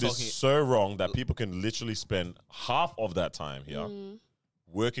doing you're this talking- so wrong that people can literally spend half of that time here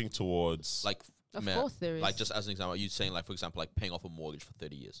working towards Like, Of man, course there is. like just as an example, you saying like, for example, like paying off a mortgage for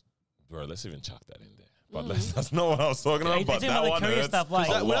 30 years. bro, let's even chuck that in there. But that's not what I was talking about. You're But talking that about the one career hurts stuff, like-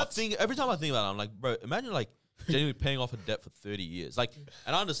 a When I lot. think, every time I think about it, I'm like, bro, imagine like genuinely paying off a debt for 30 years. Like,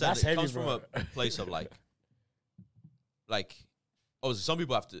 and I understand That's it heavy, comes bro. from a place of like, obviously some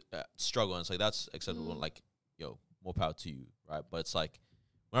people have to struggle, and it's like that's acceptable. And like, yo, more power to you, right? But it's like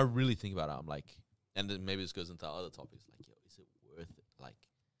when I really think about it, I'm like, and then maybe this goes into other topics. Like, yo, is it worth it? Like,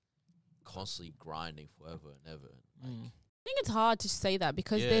 constantly grinding forever and ever. Like, I think it's hard to say that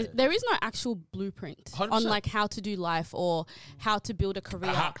because Yeah. there is no actual blueprint 100%. on like how to do life or how to build a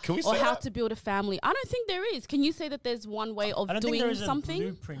career Can we or say how that? to build a family. I don't think there is. Can you say that there's one way of I don't think there doing is a something?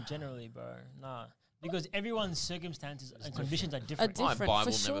 blueprint generally, bro. Nah, because everyone's circumstances and conditions are different. my different,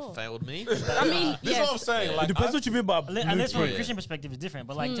 Bible for never sure. failed me. I mean, This is what I'm yes. saying. Yeah. Like, It depends what you mean by Unless from a Yeah. Christian perspective, it's different.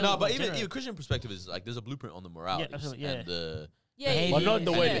 But like, Mm. No, but general- even Christian perspective is like there's a blueprint on the moralities absolutely, yeah. and the Yeah, But not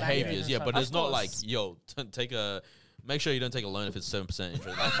the way and they behave. behaviors. Yeah, but Of it's not like, course. yo, make sure you don't take a loan if it's 7%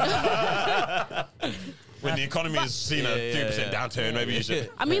 interest. when the economy is seeing a 3% downturn, maybe you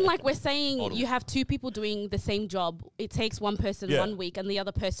should. I mean, like we're saying, Audible. you have two people doing the same job. It takes one person Yeah. 1 week and the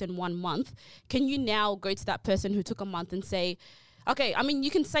other person 1 month. Can you now go to that person who took a month and say, okay, I mean,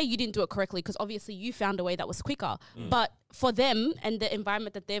 you can say you didn't do it correctly because obviously you found a way that was quicker. But for them and the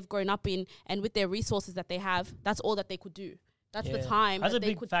environment that they've grown up in and with their resources that they have, that's all that they could do. That's the Yeah. time That's that a they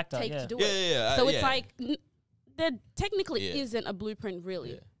big could factor, take yeah. to do Yeah, it. yeah, So it's yeah. like there technically Yeah. isn't a blueprint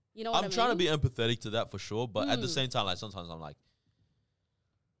really. Yeah. You know what I'm I trying to mean? be empathetic to that for sure, but at the same time, like sometimes I'm like,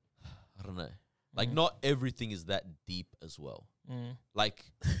 I don't know. Like not everything is that deep as well. Like,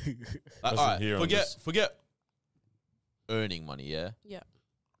 all right, hear on this. forget earning money, yeah? Yeah.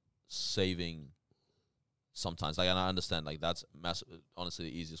 Saving sometimes. Like, and I understand, like, that's honestly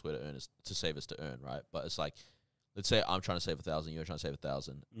the easiest way to earn is to save is to earn, right? But it's like, let's say I'm trying to save 1,000, you're trying to save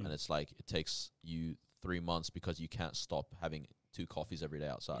 1,000, and it's like it takes you 3 months because you can't stop having 2 coffees every day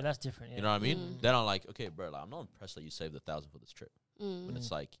outside. Yeah, that's different. Yeah. You know what I mean? Then I'm like, okay, bro, like, I'm not impressed that you saved 1,000 for this trip. But it's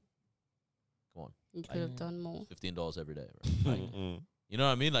like, come on, You could have done more. $15 every day, bro. Like, you know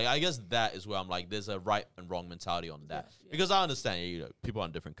what I mean? Like, I guess that is where I'm like, there's a right and wrong mentality on that. Because I understand, you know, people are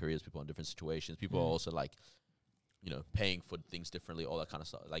in different careers, people are in different situations, people are also like, you know, paying for things differently, all that kind of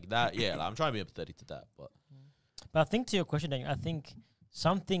stuff. Like that, yeah, like, I'm trying to be empathetic to that. But But I think to your question, Daniel, I think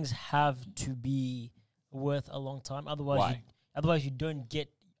some things have to be worth a long time. Otherwise,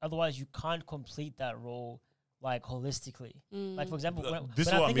 you can't complete that role like holistically. Like for example, This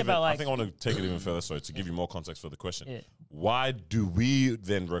is when I what think I'm even, about I like think I want to take it even further. So to give you more context for the question, Yeah. why do we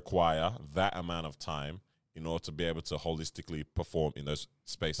then require that amount of time in order to be able to holistically perform in those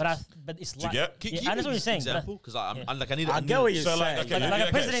spaces? but it's To like get- can yeah, you I give understand what me you're saying. but example? Because I'm, yeah. I'm like, I need I to get what you're So saying. like, okay, Like a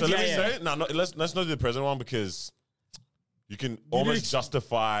okay, president, so let me yeah. say, no, let's not do the president one because you can almost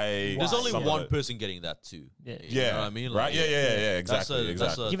justify. There's only some of one it. person getting that too. Yeah. You Yeah, know what I mean? right? Like, Yeah, That's exactly, a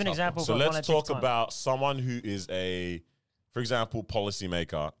exactly. Give an tough example. one. So of one let's that takes talk time. about someone who is for example,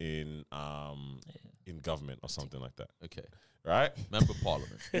 policymaker in government or something like that, Okay. right? Member of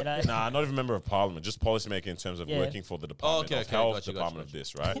Parliament. But I- Nah, not even member of parliament, just policymaker in terms of Yeah. working for the Department okay, of Health, gotcha, Department gotcha. of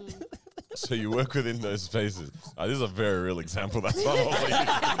this, right? So you work within those spaces. This is a very real example. That's not what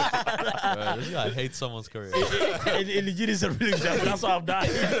Bro, this guy hates someone's career. It legit is a real example. That's why I'm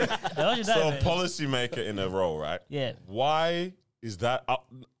dying. That was your So dad, a man. policymaker in a role, right? Yeah. Why is that?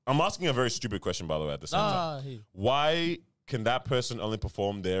 I'm asking a very stupid question, by the way, at the same time. Why can that person only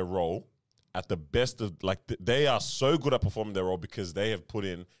perform their role at the best of, like, they are so good at performing their role because they have put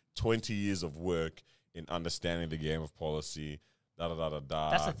in 20 years of work in understanding the game of policy, That's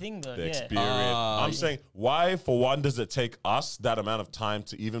the thing, though. the Yeah. experience. I'm yeah. saying, why, for one, does it take us that amount of time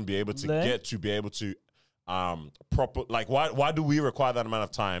to even be able to Learn? get to be able to why do we require that amount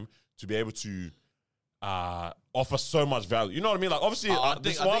of time to be able to offer so much value? You know what I mean? Like, obviously, I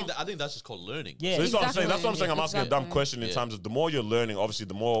this think, one. I think that's just called learning. Yeah. So this is what I'm saying. Exactly. That's what I'm saying. I'm asking a dumb Exactly. question in Yeah. terms of the more you're learning, obviously,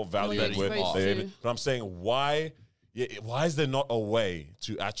 the more value you're and worth exposed they're to. in. But I'm saying, why is there not a way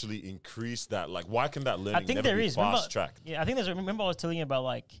to actually increase that? Like, why can that learning I think never there be is. Remember- fast tracked? Yeah, I think there's. Remember, I was telling you about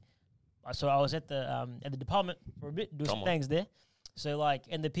like, so I was at the department for a bit, doing Come some on. things there. So like,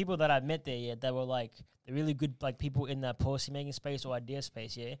 and the people that I met there, yeah, they were like the really good like people in that policy making space or idea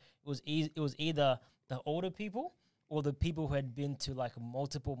space. Yeah, it was either the older people or the people who had been to like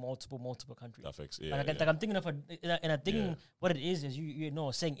multiple countries. Affects, Like I'm thinking of and I'm thinking what it is you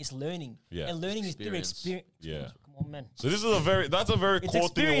know saying it's learning. Yeah. And learning is through experience. Yeah. Come on, man. So this is that's a very It's core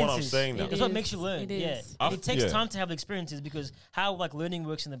thing in what I'm experiences. saying now. It That's what is. makes you learn. It Yeah. is. And it takes Yeah. time to have the experiences because how like learning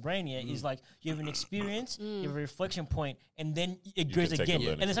works in the brain, is like you have an experience, you have a reflection point, and then it goes can take a again.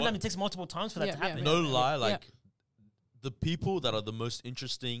 learning And then sometimes point. it takes multiple times for that Yeah, to yeah, happen. No lie, like the people that are the most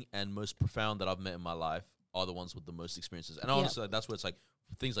interesting and most profound that I've met in my life are the ones with the most experiences. And honestly, like, that's where it's like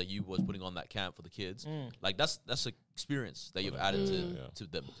things like you was putting on that camp for the kids. Like that's an experience that you've added to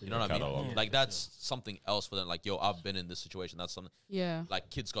them. You know what I mean? Catalog. Like that's something else for them. Like, yo, I've been in this situation. That's something Yeah. like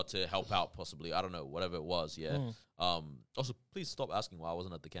kids got to help out possibly. I don't know, whatever it was. Yeah. Also, please stop asking why I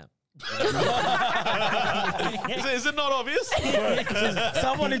wasn't at the camp. Is it not obvious?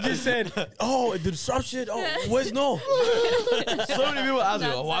 Somebody just said, "Oh, the disruption. Oh, where's no, So many people ask me,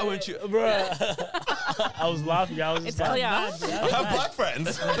 That's why it. weren't you? bro?" I was laughing. I was It's just like, clear. I have black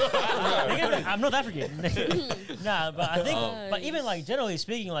friends. I'm not African. Nah, but I think, but even like generally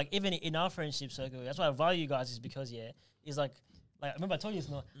speaking, like even in our friendship circle, that's why I value you guys is because it's like remember I told you this.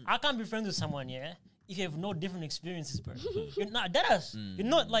 No, I can't be friends with someone if you have no different experiences, bro. You're not deadass. You're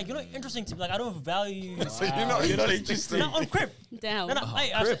not interesting to me. Like I don't value. So you're not interesting. No, I'm crip. Damn. No,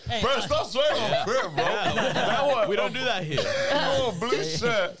 hey, Bro, stop swearing on crib, bro. That one, We don't do that here. oh, blue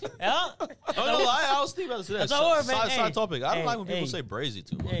shirt. yeah? I'm not lie. I was thinking about this today. That's all right, man. Side Hey, topic. I don't hey, like when people hey. say brazy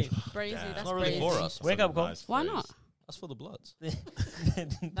too much. Hey, Brazy. Yeah. That's It's not really brazy. for us. wake up, Cole. Nice Why phrase. not? That's for the Bloods.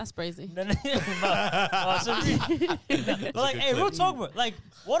 That's brazy. No, but like, hey, real talk, bro. Like,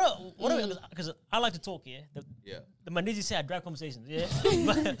 what are because I like to talk, Yeah. The Mandizi say I drive conversations,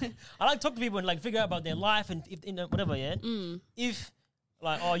 but I like to talk to people and like figure out about their life and if whatever, If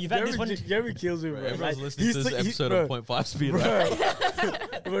like, oh, you've had this one. Jeremy kills me, bro. Everyone's Like, listening to this episode of 0.5 speed,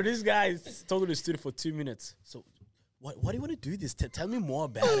 right? bro, this guy is talking to the student for 2 minutes. So, why do you want to do this? Tell me more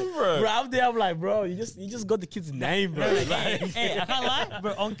about it, bro. Out there, I'm like, bro, you just got the kid's name, bro. Hey, I can't lie,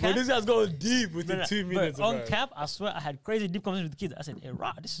 bro. On Bro, cap, this guy's going deep within bro, 2 bro, minutes. on bro. cap, I swear I had crazy deep conversations with the kids. I said, hey,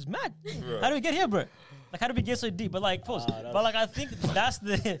 Rod, this is mad. How do we get here, bro? Like, how do we get so deep? But like, pause. But like, I think that's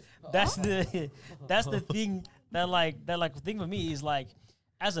the thing that thing for me is like,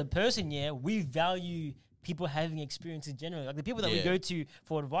 as a person, we value people having experiences generally. Like the people that we Yeah. go to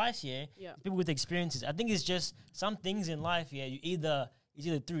for advice, Yeah. people with experiences. I think it's just some things in life, it's either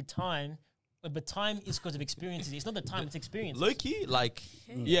through time, but time is because of experiences. It's not the time, it's experience. Low key, like,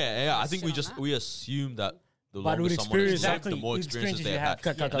 I think Question on that. we assume that the But longer with someone is experience- lived, Exactly, the more with experiences experiences they you have.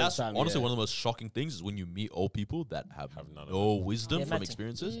 have. Cut And that's time, honestly yeah. one of the most shocking things is when you meet old people that have none of no wisdom Yeah, from imagine.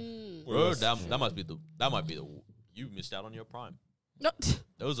 experiences. Mm. Bro, that might be the you missed out on your prime. No.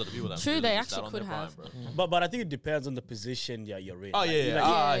 Those are the people that True, really they missed out actually on could their prime, have. bro. But I think it depends on the position you're in. Oh Like, yeah, yeah. like,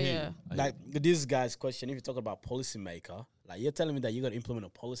 I yeah, hear yeah. you. I hear like this guy's question, if you talk about policymaker, like you're telling me that you're gonna implement a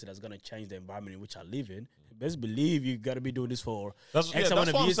policy that's gonna change the environment in which I live in. Best believe you gotta be doing this for That's X what amount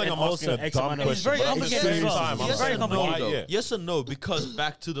of I'm years saying. and I'm asking also a X dumb amount of It's very question. but at the complicated same as well. time, I'm It's very saying, complicated. why, you. yeah. Yes and no, because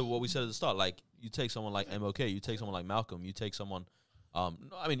back to what we said at the start, like you take someone like MLK, you take someone like Malcolm, you take someone, no,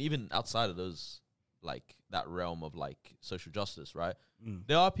 I mean even outside of those, like that realm of like social justice, right?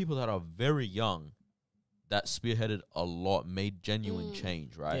 There are people that are very young that spearheaded a lot, made genuine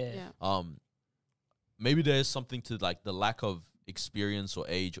change, right? Yeah. Maybe there's something to like the lack of experience or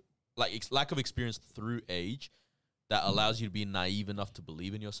age, like lack of experience through age, that allows you to be naive enough to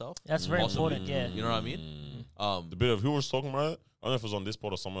believe in yourself. That's very Possibly. important, yeah. You know what I mean? The bit of who was talking about it, I don't know if it was on this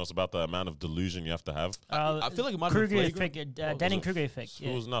pod or someone else, about the amount of delusion you have to have. I feel like it might have been Kruger flagrant. effect, Danning-Kruger effect.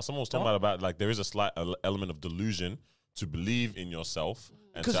 Who was, someone was talking about like there is a slight element of delusion to believe in yourself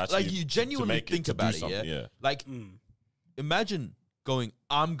and to Because actually like you to genuinely make it, think to do about it, something, yeah? Like imagine going,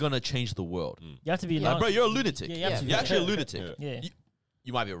 I'm gonna change the world. You have to be Yeah. Like, bro, you're a lunatic. Yeah, you have to be. You're actually a Yeah. lunatic. Yeah.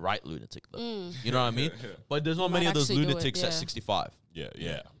 You might be a right lunatic though. You know what I mean? But there's not You many might of those actually do it, lunatics yeah. at 65.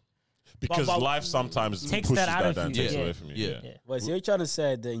 Yeah. Because but- life sometimes Takes pushes that out of down, you. takes Yeah. away from you. Yeah. Yeah. Well, so you're trying to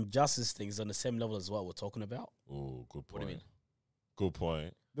say the injustice thing is on the same level as what we're talking about? Oh, good point. What do you mean? Good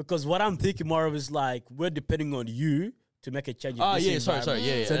point. Because what I'm thinking more of is like we're depending on you to make a change. In this environment.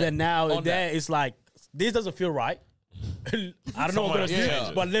 yeah. So then now On there that. it's like this doesn't feel right. I don't know what Someone we're gonna else do, change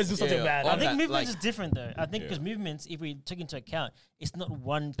it. but let's do something Yeah. bad. I On think that, movements like- is different though. I think Yeah. because movements, if we took into account, it's not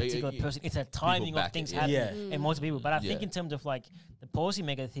one particular yeah. person; it's a timing back of things it, yeah. happening Yeah. and multiple people. But I think Yeah. in terms of like the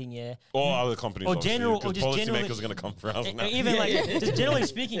policymaker thing, Or other companies, Or obviously, general- or because just generally- policymakers are going to come for us now. even like Yeah. just generally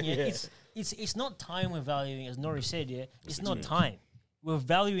speaking, it's not time we're valuing, as Nori said. It's not time. We're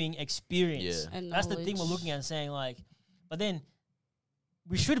valuing experience. Yeah. And That's the thing we're knowledge. looking at and saying like, but then.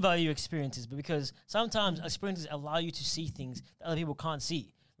 We should value experiences, but because sometimes experiences allow you to see things that other people can't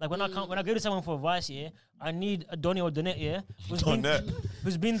see. Like when I go to someone for advice, yeah, I need a Donny or Donette, yeah,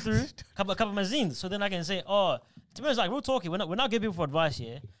 who's been through a couple of magazines. So then I can say, oh, to be honest, like real talking, when I get people for advice,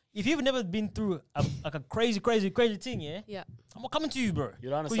 yeah, if you've never been through a crazy thing, yeah, I'm not coming to you, bro.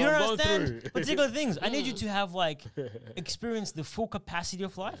 You don't understand particular things. I need you to have like experienced the full capacity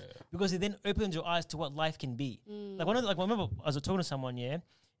of life because it then opens your eyes to what life can be. Like I remember I was talking to someone, yeah,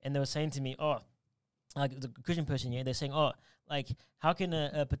 and they were saying to me, oh, like the Christian person, yeah, they're saying, oh, like how can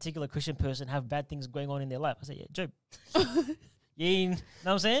a particular Christian person have bad things going on in their life? I said, yeah, Job. You know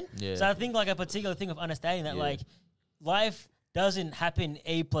what I'm saying? Yeah. So I think like a particular thing of understanding that like life doesn't happen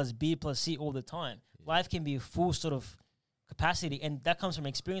A plus B plus C all the time. Life can be a full sort of capacity, and that comes from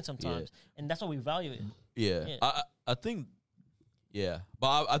experience sometimes, and that's what we value it. Yeah. I think,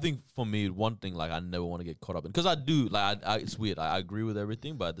 but I think for me, one thing like I never want to get caught up in, because I do like it's weird. I agree with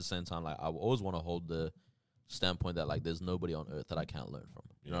everything, but at the same time, like I always want to hold the standpoint that like there's nobody on earth that I can't learn from.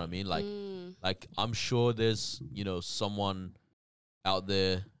 You know what I mean? Like I'm sure there's someone out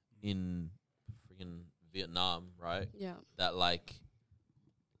there in freaking Vietnam, right? Yeah. That like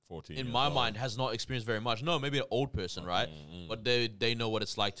 14 in my mind has not experienced very much. No, maybe an old person, right? But they know what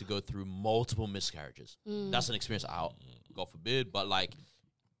it's like to go through multiple miscarriages. That's an experience out, God forbid, but like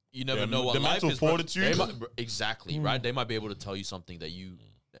you never know what life is. Fortitude. Exactly, right? They might be able to tell you something that you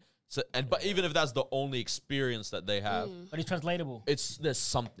but even if that's the only experience that they have, but it's translatable. There's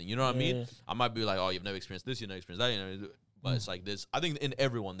something, you know what I mean? I might be like, oh, you've never experienced this, you've never experienced that, you know. But it's like I think in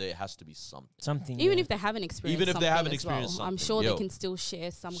everyone there has to be something. Even if they haven't experienced something, I'm sure they can still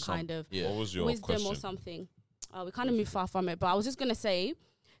share some kind of What was your wisdom question? or something. We kind of moved far from it, but I was just gonna say,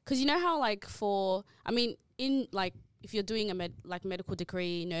 because you know how like in like if you're doing a medical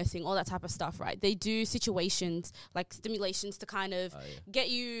degree, nursing, all that type of stuff, right? They do situations like stimulations to kind of get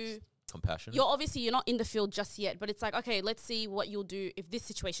you. Compassion. You're not in the field just yet, but it's like, okay, let's see what you'll do if this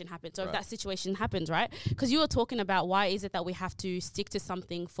situation happens or if that situation happens, right? Because you were talking about why is it that we have to stick to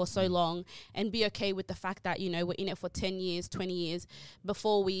something for so long and be okay with the fact that, we're in it for 10 years, 20 years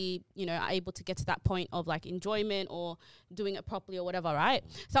before we, are able to get to that point of like enjoyment or doing it properly or whatever, right?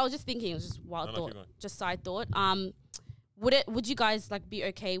 So I was just thinking, it was just wild thought, just side thought. Would you guys like be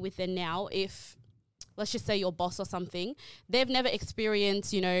okay with it now if, let's just say your boss or something, they've never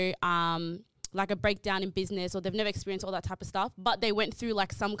experienced, like a breakdown in business, or they've never experienced all that type of stuff, but they went through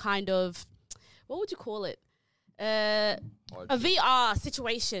like some kind of, what would you call it? A VR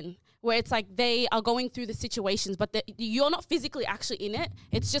situation where it's like they are going through the situations, but you're not physically actually in it.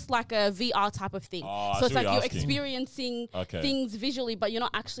 It's just like a VR type of thing. So it's like you're experiencing things visually, but you're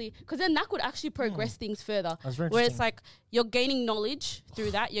not actually, because then that could actually progress things further. Where it's like you're gaining knowledge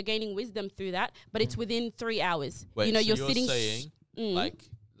through that, you're gaining wisdom through that, but it's within 3 hours. Wait, you're sitting saying like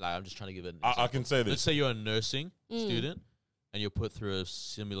I'm just trying to give it. I can say this. Let's say you're a nursing student, and you're put through a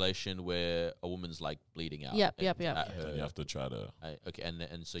simulation where a woman's like bleeding out. Yep. And you have to try to. Okay,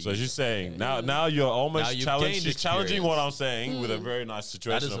 and so. So she's saying now you're almost challenging. She's challenging what I'm saying with a very nice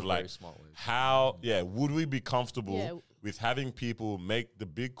situation of like how would we be comfortable with having people make the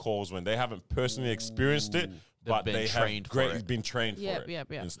big calls when they haven't personally experienced it, but they have been trained for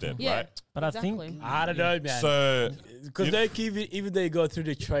it instead, right? But I think I don't know, man. So because they even they go through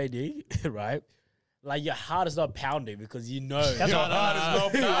the training, right? Like your heart is not pounding because you know. That's your heart is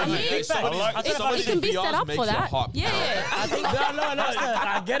not pounding. It can be set up for that. I think no.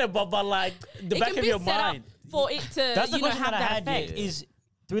 I get it, but like the back of your mind for it to that's the question have that that I had effect. is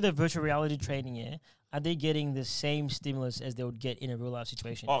through the virtual reality training. Yeah, are they getting the same stimulus as they would get in a real life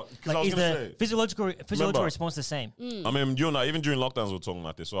situation? Oh, like is the physiological response the same? I mean, you and I, even during lockdowns, we were talking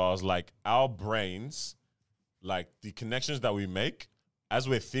about this. So I was like, our brains, like the connections that we make, as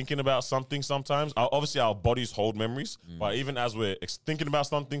we're thinking about something sometimes, obviously our bodies hold memories, but even as we're thinking about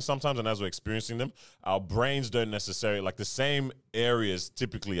something sometimes and as we're experiencing them, our brains don't necessarily, like the same areas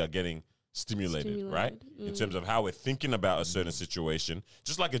typically are getting stimulated. Right? In terms of how we're thinking about a certain situation,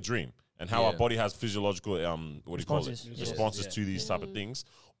 just like a dream, and how our body has physiological, responses to these type of things,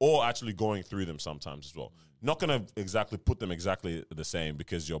 or actually going through them sometimes as well. Not going to exactly put them exactly the same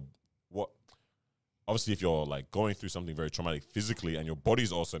because obviously, if you're like going through something very traumatic physically and your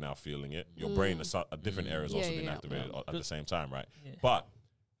body's also now feeling it, your brain, a different area is also being activated at the same time, right? Yeah. But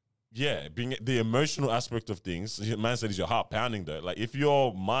being the emotional aspect of things, man said, is your heart pounding though. Like if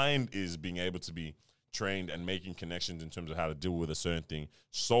your mind is being able to be trained and making connections in terms of how to deal with a certain thing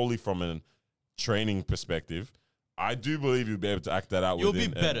solely from a training perspective, I do believe you'll be able to act that out. You'll be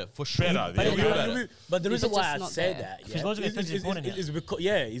better, for sure. But the reason why I say that, is because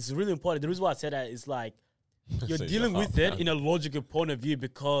it's really important. The reason why I say that is like you're dealing with it in a logical point of view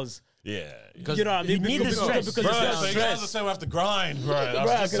because Yeah. Because You know what I mean? You need the stress. Because Bro, you're so you stressed. guys are saying we have to grind, bro.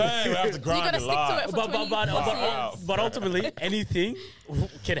 That's just saying we have to grind gotta a stick to lot. it for 20 But ultimately, anything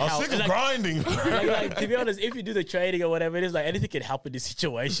can I'm help. sick of Like, grinding. like, to be honest, if you do the trading or whatever it is, like anything can help in this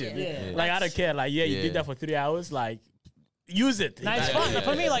situation. Yeah. Like I don't care. Like you Yeah. did that for 3 hours. Like use it. Nah, it's Like, fine.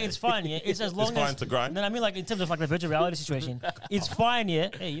 For me, like it's fine. Yeah, it's as long It's fine as to grind. No, I mean like in terms of like the virtual reality situation, it's fine. Yeah,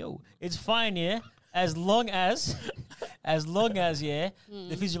 hey yo, it's fine. Yeah, as long as yeah,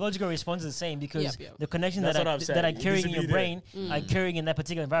 the physiological response is the same because Yep, yep. the connection That's that what I'm saying. that are You carrying in your disagree brain are carrying in that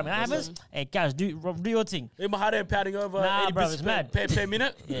particular environment. That happens. Hey guys, do your thing. in my heart and pounding over. Nah, 80 bro, bits it's per- mad. per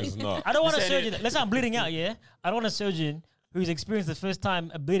minute. Yeah. It's not. I don't want a You said surgeon. it. Let's say I'm bleeding out, yeah. I don't want a surgeon who's experienced the first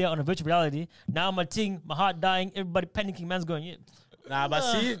time a bleed out on a virtual reality. Now my thing, my heart dying, everybody panicking, man's going, yeah. Nah, but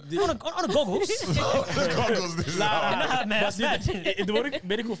see, On a goggles. Goggles this Nah, man, but see, that's in the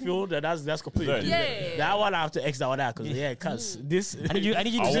medical field, that's completely Yeah. different. Yeah. That one I have to X that one out because cause this I need you to I do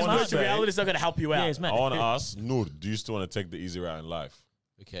want this to virtual say- reality is not gonna help you out. Yeah, it's mad. I want to ask Noor, do you still want to take the easy route in life?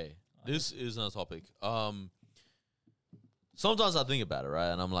 Okay, this is another topic. Sometimes I think about it, right,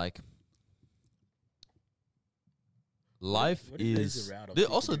 and I'm like, life what if there's is. a route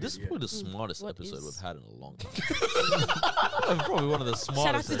of Also, taking this is it, yeah. probably the smartest What episode is- we've had in a long time. Probably one of the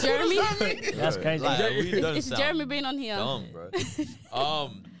Shout out smartest. to Jeremy. That's crazy. Like, we don't It's sound Jeremy being on here. dumb, bro.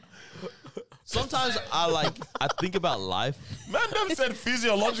 Sometimes I think about life. Man, them said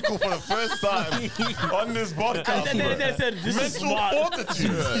physiological for the first time on this podcast. And then they said this is Mental smart.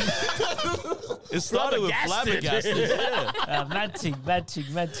 fortitude. It started with Flabbergasted. flabbergasted. Yeah. Mad thing. Bro,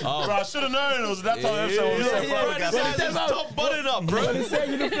 I should have known it was that time episode when we said Bro, flabbergasted. this is top button up, bro. When he said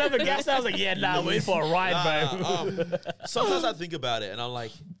you look flabbergasted, I was like, yeah, nah, wait for a ride, bro. Sometimes I think about it and I'm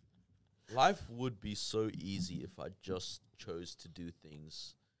like, life would be so easy if I just chose to do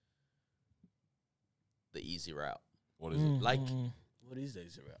things the easy route. What is it? Like, What is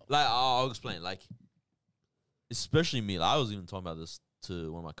this around? like I'll explain. Like, especially me. Like, I was even talking about this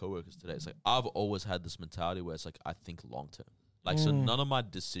to one of my coworkers today. It's like I've always had this mentality where it's like I think long term. Like, so none of my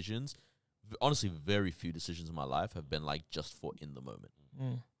decisions, honestly, very few decisions in my life have been like just for in the moment,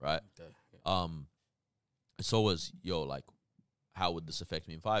 right? It's always like, how would this affect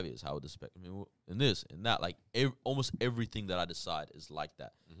me in 5 years? How would this affect me in this and that? Like, almost everything that I decide is like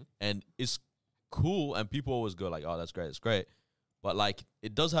that, and it's cool. And people always go like, "Oh, that's great," but like,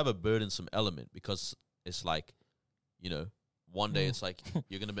 it does have a burdensome element because it's like, one day it's like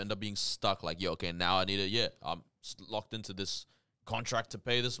you're gonna end up being stuck. Like, okay, now I need I'm locked into this contract to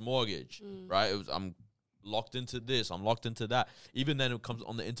pay this mortgage, right? I'm locked into this. I'm locked into that. Even then, it comes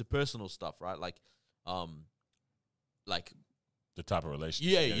on the interpersonal stuff, right? Like The type of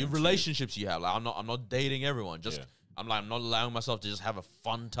relationship. yeah, you get your into. relationships you have. Like, I'm not dating everyone. Just Yeah. I'm not allowing myself to just have a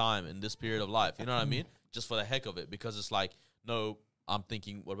fun time in this period of life. You know what I mean? Just for the heck of it, because it's like, no, I'm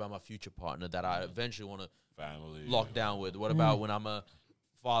thinking, what about my future partner that I eventually want to Family. lock down with? What about when I'm a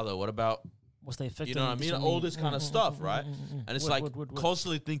father? What about What's the effect? you know what I mean? All this kind of stuff, right? And it's like Wood.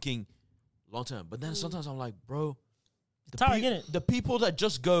 constantly thinking long term. But then sometimes I'm like, bro, Tiring, innit? the people that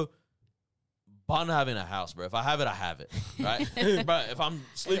just go, bun having a house, bro. If I have it, I have it, right? But if I'm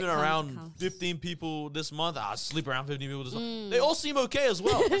sleeping comes, it around comes. 15 people this month, I'll sleep around 15 people this month. They all seem okay as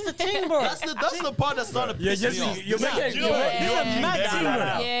well. That's the thing, bro. That's the part that's starting to piss me off. You're making You know what? Yeah. You know what Mad King team, David- bro.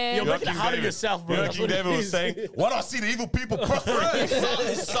 Yeah. You're You know making it King hard on David- yourself, bro. You know That's King what it David was is. saying, why do I see the evil people prosper?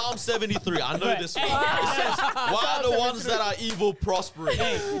 It's Psalm 73. I know this one. It says, why are the ones that are evil prospering?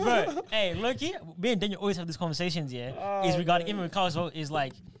 Hey, bro. Hey, Loki, me and Daniel always have these conversations, yeah. Is regarding even with Carlos is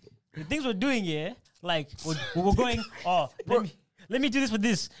like the things we're doing, yeah. Like we're going, let me do this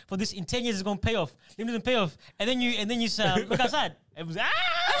for this in 10 years it's gonna pay off. Let me do the payoff. And then you say, look outside. It was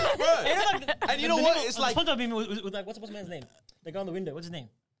And you know what? It's like, SpongeBob meme was like, what's the man's name? The guy on the window, what's his name?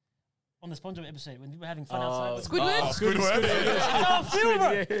 On the SpongeBob episode when people were having fun outside. Squidward? Squidward. That's how I feel,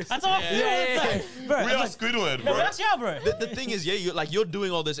 bro. That's how I feel. It's like, bro, We are Squidward, no, bro. that's yeah, bro. the thing is, you're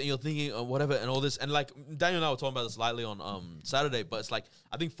doing all this and you're thinking whatever and all this, and like Daniel and I were talking about this lightly on Saturday, but it's like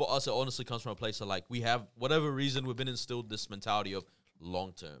I think for us it honestly comes from a place of like we have whatever reason we've been instilled this mentality of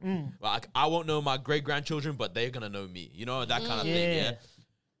long term. Like I won't know my great grandchildren, but they're gonna know me, that kind of thing. Yeah.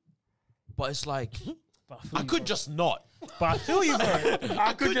 But it's like I could just not. But I feel you, bro.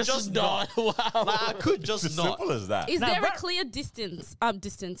 I could just not. Wow. Like, I could just It's as not. simple as that. Is Nah, there bro. a clear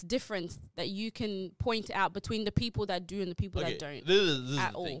difference that you can point out between the people that do and the people that don't? This is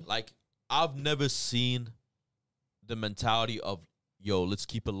at the thing. all. Like, I've never seen the mentality of, let's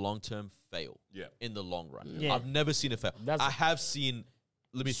keep it long term fail Yeah. in the long run. Yeah. I've never seen it fail. That's- I have seen,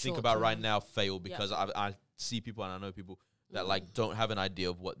 let me think Short about term. right now, fail because I see people and I know people that like don't have an idea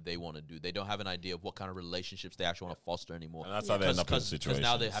of what they want to do. They don't have an idea of what kind of relationships they actually want to foster anymore. And that's how they end up in situations. Because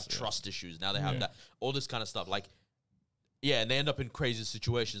now they have trust issues. Now they have that, all this kind of stuff. Like, yeah, and they end up in crazy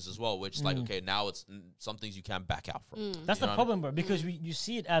situations as well, which like, okay, now it's some things you can't back out from. That's the problem, bro, because you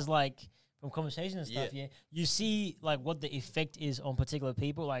see it as like, from conversation and stuff, you see like what the effect is on particular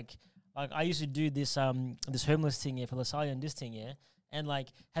people. Like I used to do this this homeless thing, for Lasalle and this thing, and like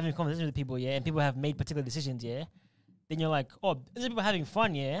having conversations with people, and people have made particular decisions, then you're like, oh, these people having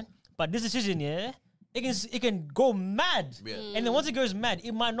fun, but this decision, it can go mad, and then once it goes mad,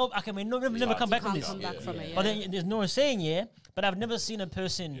 it might not, I may never come back from this. But then there's no one saying, but I've never seen a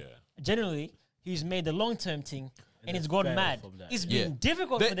person generally who's made the long term thing and it's gone mad. It's been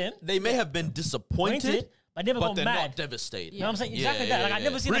difficult for them. They may have been disappointed, but never gone they're mad. not devastated. You know what I'm saying? Exactly that. Like I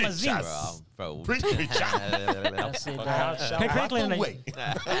never seen them as zings. Preach, That's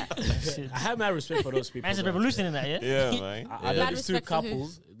it. I have mad respect for those people. Man's a revolution in that, Yeah, man. I know these two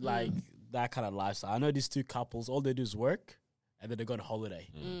couples, like that kind of lifestyle. I know these two couples, all they do is work, and then they go on holiday,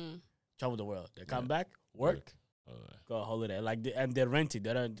 travel the world. They come back, work, go on holiday. Like, and they're renting.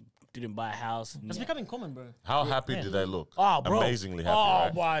 They didn't buy a house. That's becoming common, bro. How happy do they look? Oh, bro. Amazingly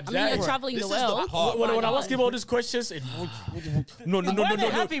happy, right? I mean, you're traveling the world. When I ask him all these questions, no. I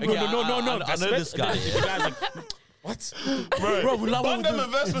know this guy. What? Bro, we love Fund them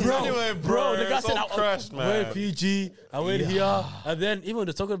investments anyway, bro. The guy It's said, all crashed, man. I went Fiji, I went here, and then even when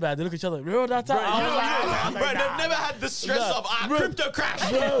they're talking about it, they look at each other. Remember that time? Bro, they've never had the stress of crypto crash.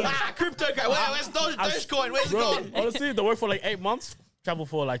 Crypto crash. Where's Dogecoin? Where's it gone? Honestly, they work for like 8 months, travel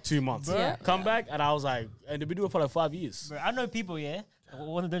for like 2 months. Come back, and I was like, and they've been doing it for like 5 years. Bro, I know people,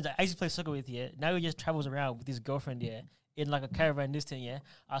 one of them I used to play soccer with, now he just travels around with his girlfriend, in like a caravan, this thing,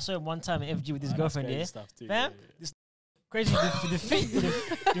 I saw him one time in FG with his girlfriend, Fam, this crazy. The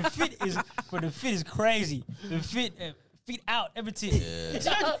fit is crazy. The fit, feet out, everything.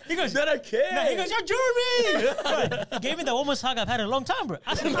 He goes, Not a kid. he goes, yo, Jeremy. He gave me the warmest hug I've had in a long time, bro.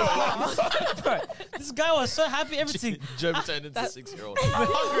 I said, bro, this guy was so happy, everything. Jeremy turned into a 6-year-old.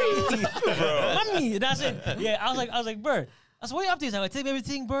 Mommy. And I said, I was like, bro. I said, what are you up to? He's like, I tell me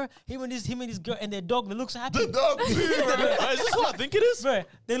everything, bro. Him and his girl and their dog, they look so happy. The dog, too, bro. Is this what I think it is? Bro,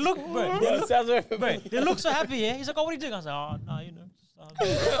 they look so happy, He's like, oh, what are you doing? I was like, oh, no,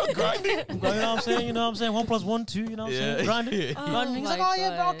 Grinding. You know what I'm saying? 1 + 1, 2, you know what I'm saying? Grinding. He's like, oh,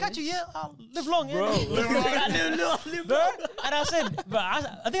 yeah, bro, I'll catch you, I'll live long, Bro. Bro. And I said, bro,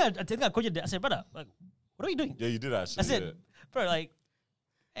 I think I called you. I said, brother, like, what are you doing? Yeah, you did actually. I said, bro, like,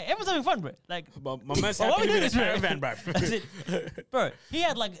 hey, everyone's having fun, bro. Like, my man's why happy we to be doing in a this, bro? caravan, bro. I said, bro, he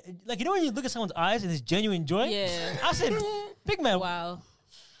had like you know when you look at someone's eyes and there's genuine joy? Yeah. I said, big man, Wow.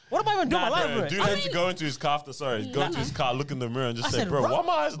 what am I even doing with my life, bro? Dude had to go into his car go into his car, look in the mirror, and just I say, said, bro, bro, why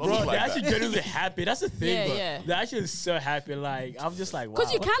my eyes not look They're like actually that? genuinely happy. That's the thing, Yeah, bro. yeah. They're actually so happy. Like, I'm just like, wow.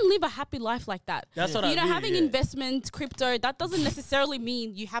 Because you can live a happy life like that. That's what I You know, mean, having yeah. investment, crypto, that doesn't necessarily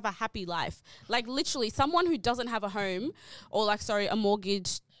mean you have a happy life. Like, literally, someone who doesn't have a home or, like, a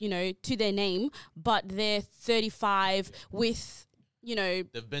mortgage, to their name, but they're 35 with...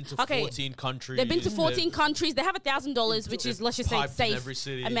 They've been to 14 countries. They've been to 14 countries. They have $1,000, which is, let's just say,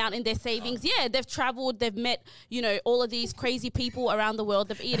 safe amount in their savings. Yeah, they've traveled. They've met, all of these crazy people around the world.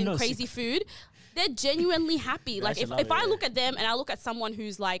 They've eaten crazy food. They're genuinely happy. Like, if I look at them and I look at someone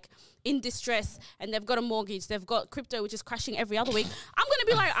who's, like, in distress and they've got a mortgage, they've got crypto, which is crashing every other week, I'm going to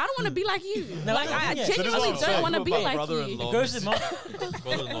be like, I don't want to be like you. I genuinely don't want to be like you.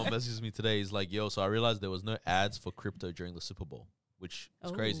 Brother-in-law messages me today. He's like, yo, so I realized there was no ads for crypto during the Super Bowl. Which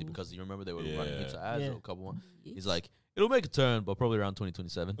is crazy because you remember they were running heaps of ads or a couple more. He's like, it'll make a turn, but probably around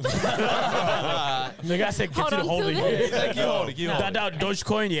 2027. The guy said, continue holding. He's like, keep holding. That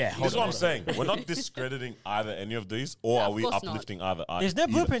Dogecoin, yeah. This is what I'm saying. We're not discrediting either any of these, or are we course uplifting either? There's no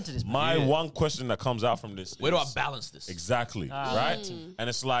blueprint to this. My one question that comes out from this Where do I is- balance this? Exactly. Right? And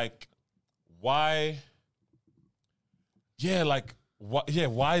it's like, why? Yeah, like,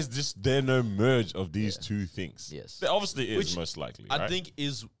 why is there no merge of these two things? Yes. There obviously is, Which most likely. I right? think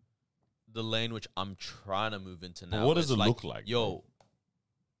is the lane which I'm trying to move into now. But what does It's it look like, Yo,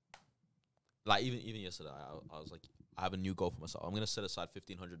 like even yesterday, I was like, I have a new goal for myself. I'm gonna set aside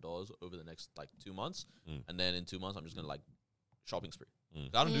 $1,500 over the next 2 months, and then in 2 months, I'm just gonna shopping spree.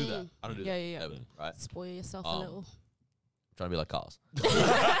 I don't do that. I don't do that. Yeah. Ever, right? Spoil yourself a little. Trying to be like Carl's.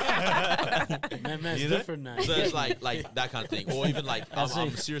 Man's different now. So it's like that kind of thing, or even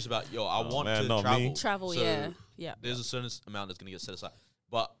I'm serious about I want man, to not travel. me. Travel, So yeah. There's a certain amount that's gonna get set aside,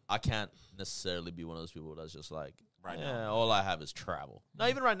 but I can't necessarily be one of those people that's just like, all I have is travel. Not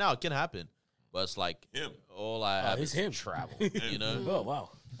even right now, it can happen, but it's like all I have is travel. Oh, wow.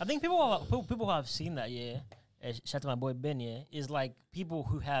 I think people who have seen that, shout out to my boy Ben, yeah, is like people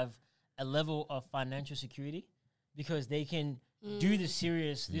who have a level of financial security because they can do the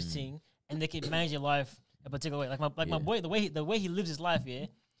serious this thing and they can manage their life a particular way. Like my boy, the way he lives his life, yeah,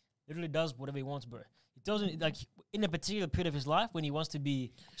 literally does whatever he wants, bro. He doesn't like in a particular period of his life when he wants to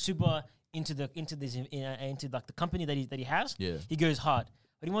be super into like the company that he has. Yeah. He goes hard,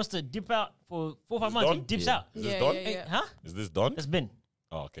 but he wants to dip out for 4 or 5 months. He done? dips Yeah. out. Is this done? Yeah. Huh? Is this done? That's Ben.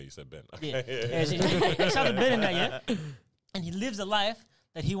 Oh, okay, you said Ben. Yeah, Okay. yeah. He started Ben in that, yeah, and he lives a life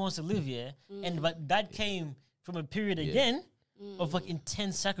that he wants to live, yeah, but that came from a period again of like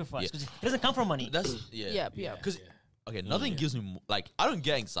intense sacrifice because it doesn't come from money. That's yeah. Yeah. Because okay, nothing gives me like I don't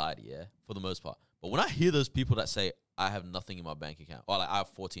get anxiety, yeah, for the most part. But when I hear those people that say I have nothing in my bank account, or like I have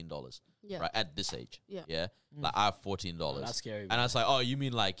 $14, Yeah. right at this age, Yeah. like I have $14, That's scary, and I was like, oh, you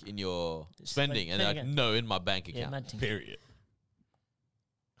mean like in your spending? And they're like, spending. no, in my bank Yeah, account. mad thing. Period.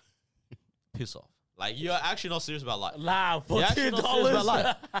 Piss off. Like you're actually not serious about life. Nah, You're actually not serious about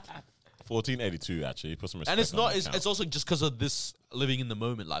life. 1482 actually. Put some respect And it's on not. that It's account. also just because of this living in the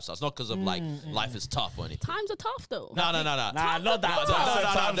moment lifestyle. It's not because of like life is tough or anything. Times are tough though. No. Nah, not that. No, the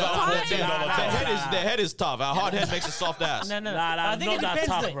head is tough. A hard head makes a soft ass. No. Nah, I think not it that depends.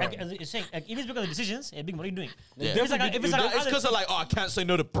 tough, Like, bro. as you're saying, like, if it's because of decisions, big, what are you doing? Yeah. If it's like, It's because of like, oh, I can't say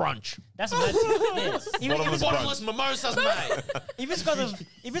no to brunch. that's a bad thing. Yeah. Bottomless Bottomless mimosas, mate. If it's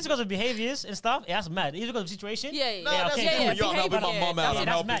because of behaviors and stuff, yeah, that's mad. If it's because of situation, Yeah, yeah. No, Yeah, that's okay, different. cool. Yo, I'm helping my Behavior, mom yeah. out. I'm That's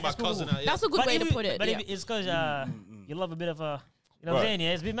helping mad. my That's cool. cousin out. Yeah. That's a good way to put it. But Yeah. if it's because you love a bit of a, you know what I'm Right. saying?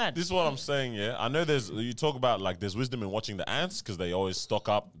 Yeah, it's a bit mad. This is what I'm saying, yeah. I know you talk about like there's wisdom in watching the ants because they always stock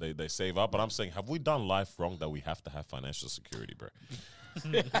up, they save up. But I'm saying, have we done life wrong that we have to have financial security, bro?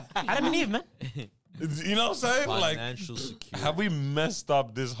 Adam and Eve, man. You know what I'm saying? Like, Financial security. have we messed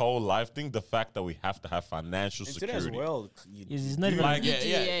up this whole life thing? The fact that we have to have financial In security. today's world, It's not even Like, You yeah, do,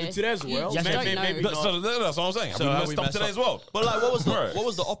 yeah. in today's world, just maybe, don't maybe That's, not. so that's what I'm saying. Have So we have messed we up messed today's up? world? But like, Right. what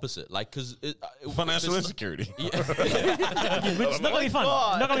was the opposite? Like, because Financial insecurity. it's not gonna be fun.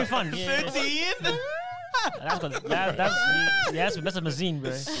 God. Not gonna be fun. Yeah. That's a mazine,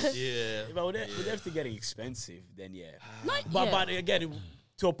 bro. Yeah. But with everything getting expensive, then yeah. Not But yet. but again,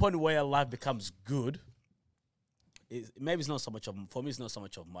 to a point where life becomes good, maybe it's not so much of for me. It's not so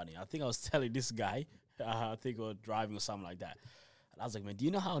much of money. I think I was telling this guy, I think we were driving or something like that, and I was like, man, do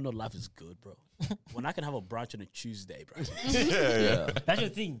you know how I know life is good, bro? When I can have a brunch on a Tuesday, bro. yeah. That's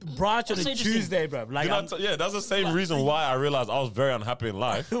your thing. Brunch on That's so a interesting. Tuesday, bro. Like, Did I I'm, yeah, that's the same reason why I realized I was very unhappy in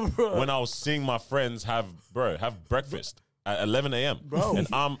life when I was seeing my friends have breakfast at 11 a.m. Bro. And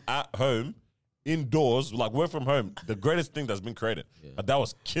I'm at home, indoors, like work from home, the greatest thing that's been created. And that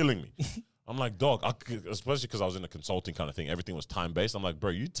was killing me. I'm like, dog, especially because I was in a consulting kind of thing, everything was time based. I'm like,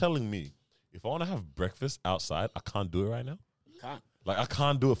 bro, you telling me if I want to have breakfast outside, I can't do it right now? can't. Like, I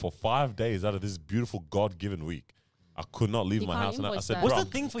can't do it for 5 days out of this beautiful God given week. I could not leave You my can't house. And I invoice said, that. bro, What's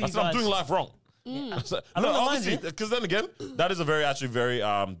the thing for I you said, I'm guys? doing life wrong. I said, I no, don't know, obviously, mind because then again, that is a very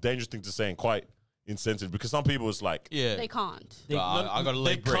dangerous thing to say and quite insensitive because some people it's like, Yeah. They can't. I got to they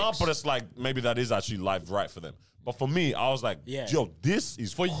lay can't, bricks. but it's like maybe that is actually life right for them. But for me, I was like, Yeah. yo, this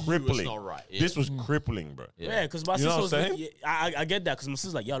is For you, it's crippling. not right. Yeah. This was crippling, bro. Yeah, because my You know sister what was. I'm saying? Yeah, I get that because my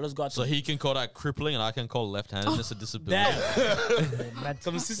sister's like, yo, let's go out. So to he can call that crippling, and I can call left-handedness a disability. Damn. So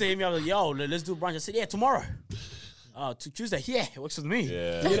my sister hit me. I was like, yo, let's do brunch. I said, yeah, tomorrow. To Tuesday, yeah, works with me.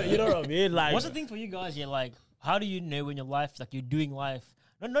 Yeah. You know what I mean? Like, What's the thing for you guys? Yeah, like, how do you know when your life, like, you're doing life,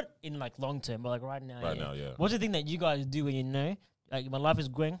 not in like long term, but like right now? Right now, yeah. What's the thing that you guys do when you know, like, my life is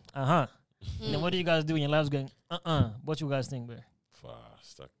going, and then what do you guys do when your life's going, What you guys think, bro?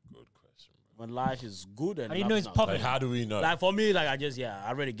 That's a good question, bro. when life is good and How do you life know is it's not popping? Like, how do we know? Like for me, like I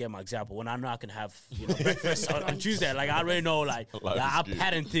already get my example. When I know I can have breakfast on Tuesday, like I already know, like Life I is good.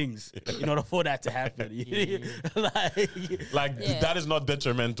 pattern things in order for that to happen. like That is not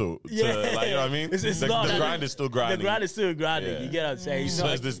detrimental to, Yeah. like, you know what I mean? It's the not. grind is still the grinding. grind is still grinding. Yeah. You get what I'm saying? So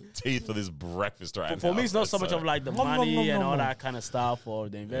So is this teeth for this breakfast right for now. me, it's not so much of like the money and all nom. that kind of stuff or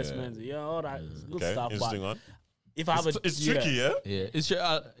the investments. Yeah, all that good Okay, stuff. interesting But one. if I have a, It's tricky,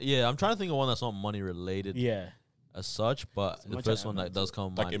 yeah? Yeah, I'm trying to think of one that's not money related Yeah. as such, but the much first I one am that does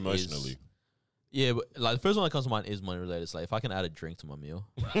come to Like mind emotionally. is, yeah, but like the first one that comes to mind is money related. It's like if I can add a drink to my meal,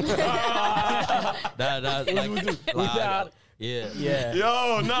 like, yeah, Yeah.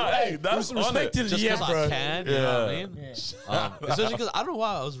 Yo, no, hey, that's on Respect it. to just yeah, because bro. I can, you know what I Yeah. mean? Yeah. Especially because I don't know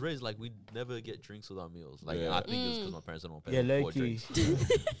why I was raised like we never get drinks with our meals. Like Yeah. I think it was because my parents didn't want to pay Yeah, for low-key. drinks.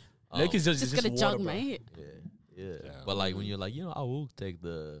 Loki's Just get a water, jug, bro. mate. Yeah. But like when you're like, I will take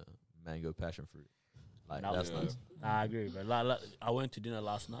the mango passion fruit. Like No, that's yeah. nice. I agree, but I went to dinner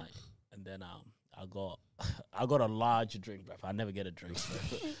last night, and then I got a large drink, bro. I never get a drink.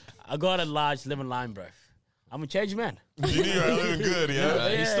 Bro. I got a large lemon lime, bro. I'm a changed man. You knew you were living good, yeah?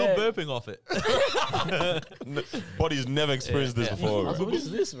 He's still burping off it. Body's never experienced this before, bro. What is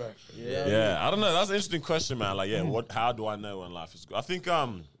this, bro? Yeah, I don't know. That's an interesting question, man. Like, how do I know when life is good? I think,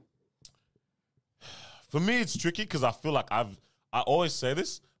 for me, it's tricky because I feel like I always say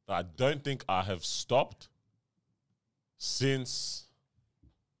this, but I don't think I have stopped since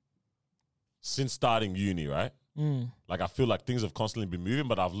starting uni, right? Like, I feel like things have constantly been moving,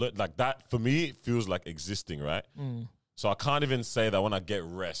 but I've learned, like, that, for me, it feels like existing, right? So I can't even say that when I get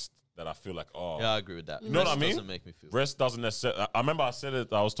rest, that I feel like, oh. Yeah, I agree with that. You know what I mean? Doesn't make me feel. Rest doesn't necessarily. I remember I said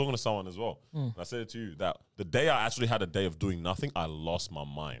it. I was talking to someone as well. And I said it to you that the day I actually had a day of doing nothing, I lost my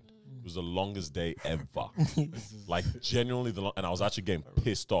mind. It was the longest day ever. Like genuinely and I was actually getting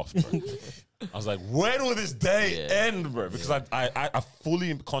pissed off, bro. I was like, when will this day end, bro? Because I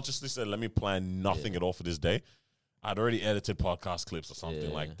fully consciously said, let me plan nothing at all for this day. I'd already edited podcast clips or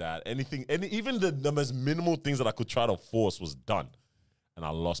something like that. Even the most minimal things that I could try to force was done. And I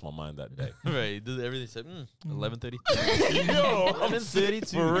lost my mind that day. Right, he did everything. Said 11:30. Yo,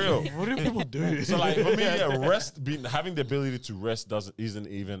 11:32. For real. What do people do? So like for me, having the ability to rest isn't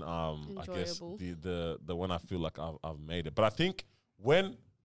even I guess the one I feel like I've made it. But I think when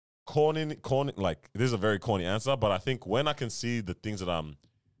corny, like this is a very corny answer, but I think when I can see the things that I'm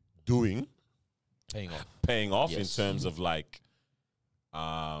doing paying off in terms of like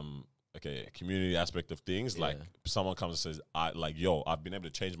community aspect of things. Like someone comes and says, I've been able to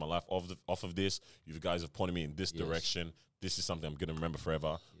change my life off of this. You guys have pointed me in this direction. This is something I'm going to remember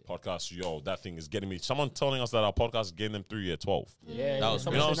forever. Podcast, that thing is getting me. Someone telling us that our podcast is getting them through year 12. Yeah, that was,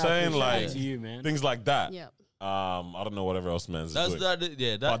 you know what I'm saying? Like to you, man. Things like that. Yeah. I don't know whatever else man's that's doing.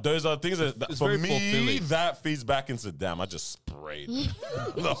 that. But those are things that for me fulfilling. that feeds back into damn. I just sprayed.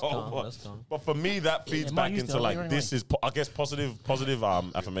 That's calm. But for me that feeds back into like this is I guess positive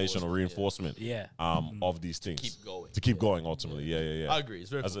affirmation or reinforcement. Of these things to keep going ultimately. Yeah. I agree. It's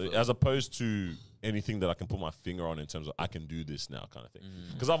very as opposed to anything that I can put my finger on in terms of I can do this now kind of thing.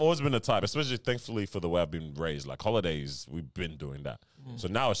 Because I've always been the type, especially thankfully for the way I've been raised, like holidays, we've been doing that. So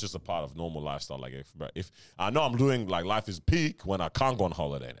now it's just a part of normal lifestyle. Like if I know I'm doing like life is peak when I can't go on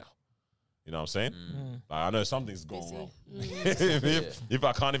holiday now. You know what I'm saying? Like I know something's going wrong. If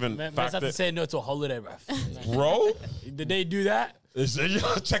I can't even man have to say no to a holiday, bro. Did they do that?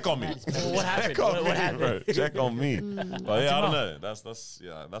 Check on me. What happened? What happened? Bro. Check on me. But yeah, I don't know.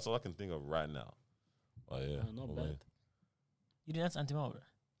 That's all I can think of right now. Oh yeah, not bad. You didn't answer Antimel, bro.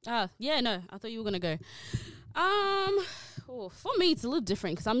 No, I thought you were gonna go. For me, it's a little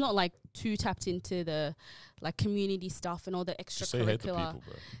different because I'm not like too tapped into the like community stuff and all the extracurricular. Just say hey to people,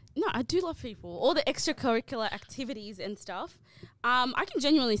 bro. No, I do love people. All the extracurricular activities and stuff. I can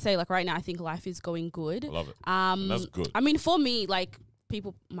genuinely say like right now, I think life is going good. I love it. And that's good. I mean, for me, like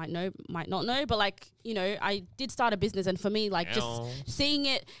people might know, might not know, but like I did start a business, and for me, like just seeing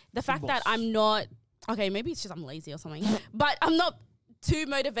it, the fact that I'm not. Okay, maybe it's just I'm lazy or something, but I'm not too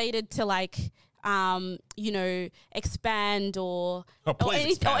motivated to like, expand or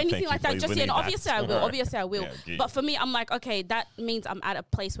anything like that. Just obviously I will. Obviously I will. Yeah, but for me, I'm like, okay, that means I'm at a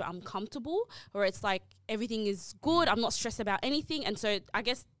place where I'm comfortable, where it's like everything is good. I'm not stressed about anything, and so I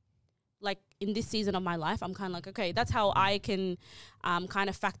guess like in this season of my life, I'm kind of like, okay, that's how I can kind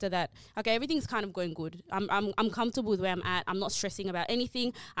of factor that, okay, everything's kind of going good. I'm comfortable with where I'm at. I'm not stressing about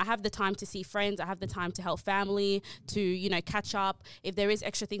anything. I have the time to see friends. I have the time to help family, to, catch up. If there is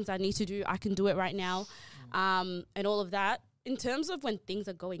extra things I need to do, I can do it right now. And all of that. In terms of when things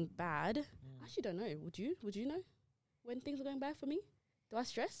are going bad, I actually don't know. Would you know when things are going bad for me? Do I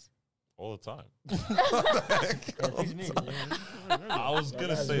stress? All the time. I was going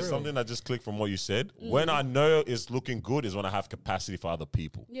to say something that just clicked from what you said. When I know it's looking good is when I have capacity for other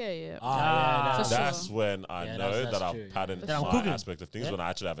people. Yeah. That's when I know that I've patterned my aspect of things, when I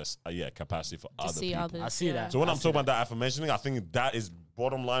actually have a capacity for other people. I see that. So when I'm talking about that affirmation thing, I think that is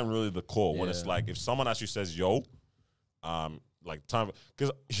bottom line really the core. When it's like, if someone actually says, like time,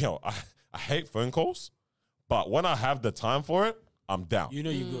 because, I hate phone calls, but when I have the time for it, I'm down. You're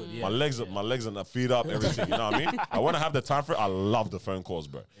good. Yeah. My legs and the feet up, everything. You know what I mean? I want to have the time for it. I love the phone calls,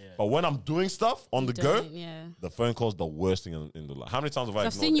 bro. Yeah. But when I'm doing stuff on the go, the phone call's the worst thing in the life. How many times have I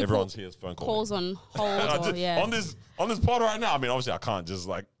ignored everyone's here's phone calls on hold? On this pod right now. I mean, obviously I can't just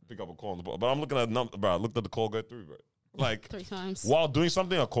like pick up a call on the pod, but I'm looking at the number, bro. I looked at the call go through, bro. Like 3 times while doing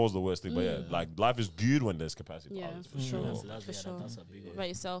something, a call's the worst thing. But like life is good when there's capacity for others, for sure. That's a big one. About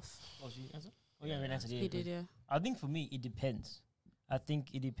yourself? He did, yeah. I think for me, it depends. I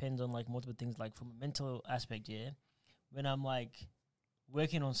think it depends on like multiple things, like from a mental aspect, when I'm like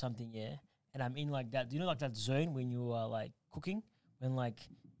working on something, and I'm in like that, like that zone when you are like cooking, when like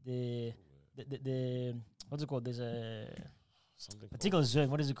the what's it called? There's a Something particular zone.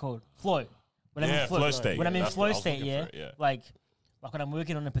 What is it called? Flow. When I'm Yeah, in flow state. When I'm in That's flow what I was state, looking yeah, for it, yeah. like when I'm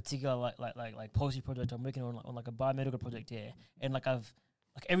working on a particular like policy project, I'm working on like a biomedical project, yeah, and like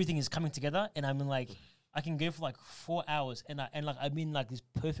everything is coming together, and I'm in like I can go for like 4 hours, and I'm in like this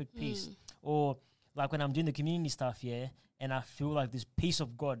perfect peace, or like when I'm doing the community stuff, yeah, and I feel like this peace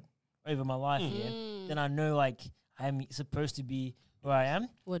of God over my life, yeah, then I know like I'm supposed to be where I am,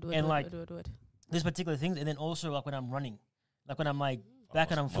 Would. There's particular things, and then also like when I'm running, like when I'm like back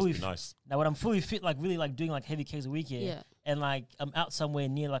and I'm must fully be nice. now when I'm fully fit, like really like doing like heavy Ks a week, yeah, and like I'm out somewhere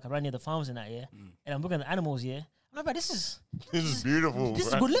near like around near the farms and that, yeah, and I'm looking at the animals, yeah. I'm like, bro, this is beautiful. this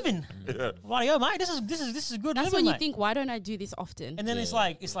is good living. Yeah. Right, yo, mate, this is good That's living. when you mate. think, why don't I do this often? And then it's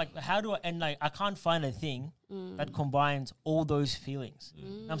like how do I, and like I can't find a thing that combines all those feelings. You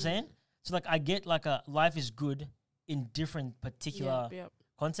know what I'm saying? So like I get like a life is good in different particular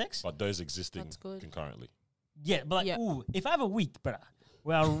contexts. But those existing That's good. concurrently. Yeah, but like, Yeah. ooh, if I have a week, brother,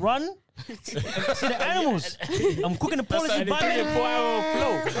 where I run and see the animals, I'm cooking the policy biomedical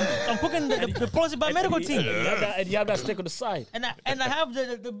flow. I'm cooking the policy biomedical team. And you have that steak on the side. And I have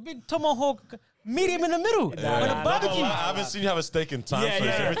the big tomahawk medium in the middle with a barbecue. I haven't seen you have a steak in time, Yeah, so is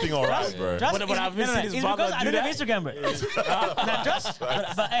yeah. everything all right, bro? Just, But I've been seeing this it's barber because I do don't have that. Instagram, bro. Not just,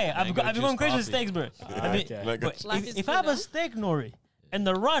 but hey, I've Mango been Juice going crazy with Papi. steaks, bro. I mean, Okay. Like, but Life is if good, I have huh? a steak, Nori, and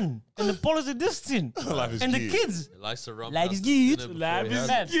the run, and the policy this thing, Life is and the good. kids, He likes to run. Life past is the good. dinner before Life he is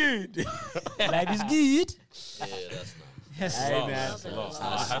has it. good. life is good. Yeah, that's nice. Yes. Hey, man. That's a lot.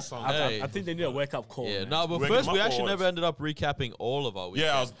 I had some. Hey. I think they need a wake up call. Yeah, man. no, but Waking first them we up actually or never what? ended up recapping all of our weekend.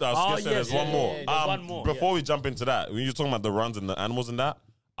 Yeah, I was gonna say there's one more. there's one more, Before we jump into that, when you're talking about the runs and the animals and that,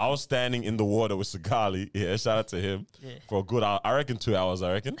 I was standing in the water with Sigali. Yeah, shout out to him for a good hour. I reckon 2 hours.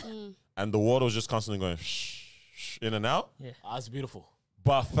 I reckon, and the water was just constantly going in and out. That's beautiful.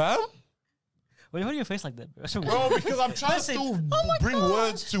 But fam, Wait, why do your face like that, bro? That's so bro, weird. because I'm trying to Listen, still oh my bring God.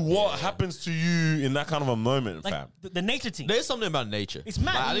 words to what happens to you in that kind of a moment, Like fam. the nature thing. There's something about nature. It's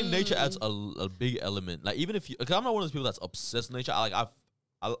mad. Like, I think nature adds a big element. Like even if you, because I'm not one of those people that's obsessed with nature.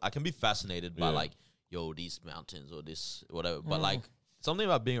 I can be fascinated by Yeah. like, yo, these mountains or this whatever. But like something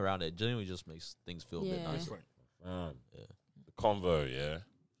about being around it genuinely just makes things feel a bit Yeah. nicer. The convo, yeah,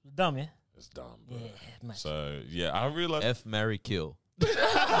 Dumb, yeah. it's dumb. Bro. Yeah, man. So yeah, I realized. F, marry, kill. Hey,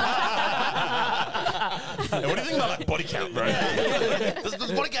 what do you think about like body count, bro?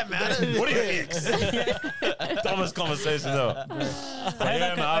 Does body count matter? What are your icks? Dumbest conversation though. But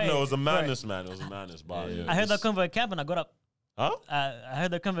yeah, man, I don't know. It was a madness, man. It was a madness. But yeah, I heard that just- convo at camp and I got up. Huh? I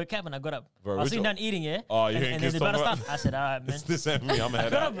heard that convo at camp and I got up. Bro, I was which sitting one? down eating, yeah. Oh, you and, hearing and kids then they about to talk start. about- I said, all right, man. This ain't me. I'm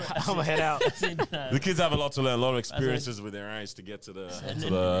head out. I'm gonna head out. The kids have a lot to learn, a lot of experiences with their age to get to the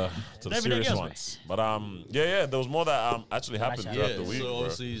everything serious else, ones. But yeah, there was more that actually happened Yeah, throughout Yeah. the week. So bro.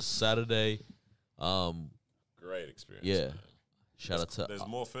 obviously Saturday. Great experience. Yeah. man. Shout out to There's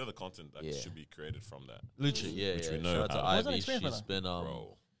more further content that yeah. should be created from that. literally, yeah, Which yeah. we know Shout out to how. What's that Ivy. experience, She's brother? been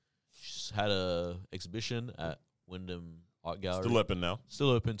Bro, she's had a exhibition at Wyndham Art Gallery. still open now. Still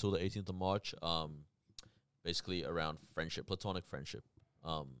open till the 18th of March. Basically around friendship, platonic friendship.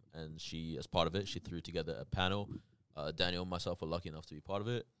 And she, as part of it, she threw together a panel. Daniel and myself were lucky enough to be part of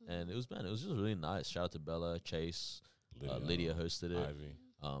it, and it was just really nice. Shout out to Bella, Chase, Lydia hosted it, Ivy.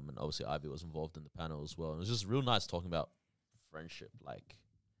 and obviously Ivy was involved in the panel as well. And it was just real nice talking about friendship. Like,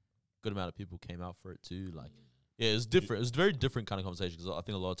 good amount of people came out for it too. Like, yeah, it's different. It was a very different kind of conversation because I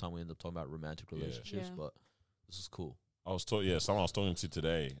think a lot of time we end up talking about romantic relationships, Yeah. but this is cool. I was someone I was talking to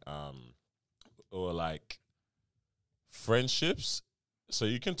today, or like friendships. So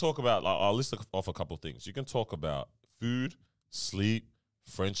you can talk about, I'll list off a couple of things. You can talk about food, sleep,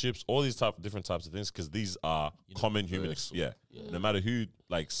 friendships, all these different types of things, because these are common human, Universal. No matter who,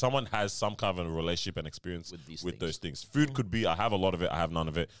 like someone has some kind of a relationship and experience With those things. Food could be, I have a lot of it, I have none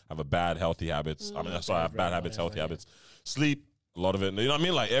of it. I have a bad, healthy habits. I mean, that's why I have bad habits, healthy habits. Sleep, a lot of it. You know what I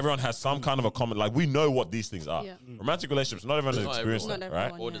mean? Like everyone has some kind of a common, like we know what these things are. Yeah. Romantic relationships, not everyone has Not experienced everyone. that, Not right?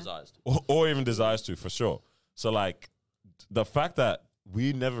 everyone. Or Yeah. desires. Or even desires to, for sure. So like the fact that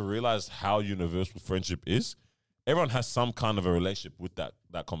we never realized how universal friendship is, everyone has some kind of a relationship with that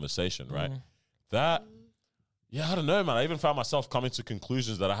conversation, right? That, yeah, I don't know, man. I even found myself coming to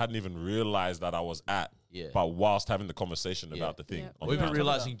conclusions that I hadn't even realized that I was at, Yeah. but whilst having the conversation Yeah. about the thing. Yeah. on Or the even panel.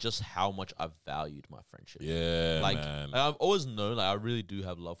 realizing just how much I've valued my friendship. Yeah, like, man. I've always known, like, I really do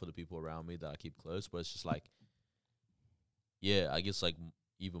have love for the people around me that I keep close, but it's just like, yeah, I guess like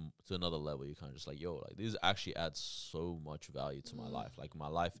even to another level, you're kind of just like, yo, like this actually adds so much value to my life. Like my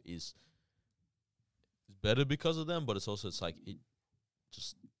life is better because of them, but it's like it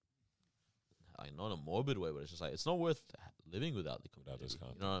just like not in a morbid way, but it's just like it's not worth living without the community. This kind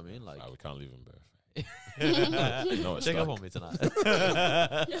of You know what I thing, mean? man. Like we can't leave him, bro. No, it's Check up stuck. on me tonight.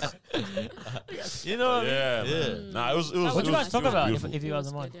 You know what I mean? Yeah, Yeah. man. Nah, it was. What you guys talk about beautiful. if you guys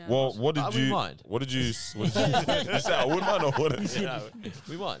don't mind? Well, what did I you? wouldn't mind. What did you? You said I wouldn't mind, or what? Yeah,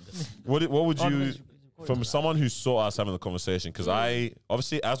 we mind. What would Oh, you? because- From someone who saw us having the conversation, because I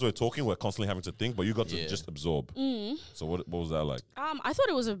obviously as we're talking, we're constantly having to think, but you got to Yeah. just absorb. So what was that like? I thought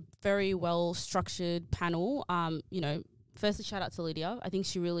it was a very well structured panel. You know, firstly, shout out to Lydia. I think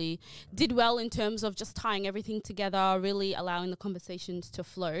she really did well in terms of just tying everything together, really allowing the conversations to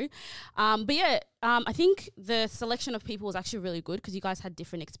flow. But yeah, I think the selection of people was actually really good because you guys had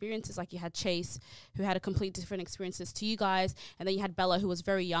different experiences. Like you had Chase, who had a complete different experiences to you guys, and then you had Bella, who was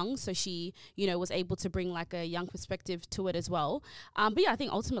very young, so she, you know, was able to bring like a young perspective to it as well. But yeah, I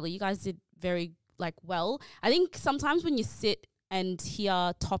think ultimately you guys did very like well. I think sometimes when you sit and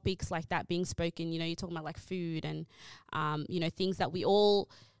hear topics like that being spoken, you know, you're talking about like food and, you know, things that we all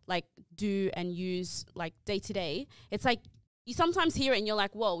like do and use like day to day. It's like you sometimes hear it and you're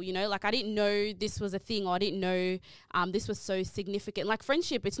like, whoa, you know, like I didn't know this was a thing, or I didn't know this was so significant. Like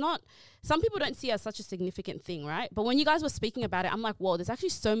friendship, it's not, some people don't see it as such a significant thing, right? But when you guys were speaking about it, I'm like, whoa, there's actually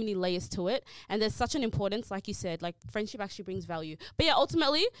so many layers to it. And there's such an importance, like you said, like friendship actually brings value. But yeah,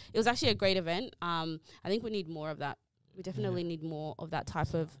 ultimately, it was actually a great event. I think we need more of that. We definitely need more of that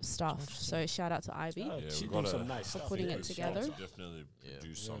type of stuff. So shout out to Ivy. Oh, Yeah, she we doing gotta- some nice stuff. putting yeah. it together. To definitely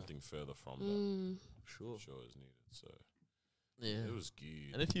produce something further from that. Sure. Sure is needed. So Yeah. it was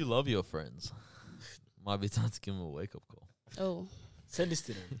good. And if you love your friends, might be time to give them a wake up call. Oh, Send this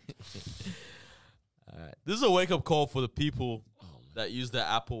to them. All right. This is a wake up call for the people that use their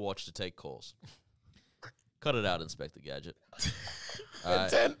Apple Watch to take calls. Cut it out, Inspector Gadget. All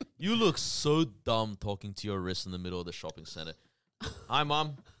right. You look so dumb talking to your wrist in the middle of the shopping center. Hi,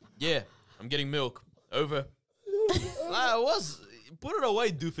 Mom. Yeah, I'm getting milk. Over. Put it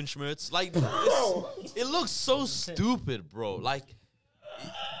away, Doofenshmirtz. Like, it looks so stupid, bro. Like,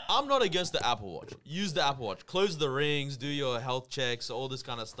 I'm not against the Apple Watch. Use the Apple Watch. Close the rings, do your health checks, all this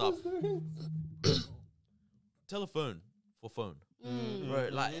kind of stuff. Telephone for phone.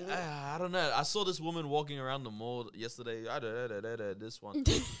 Right, like I don't know. I saw this woman walking around the mall yesterday. This one,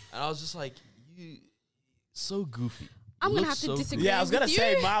 and I was just like, "You, so goofy." I'm gonna Look have to so disagree. Yeah, I was gonna with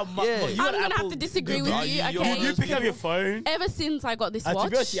say, you. my Yeah. you I'm got gonna Apple. have to disagree with Are you. you- you're Okay. one You of pick up your phone. Ever since I got this To be watch,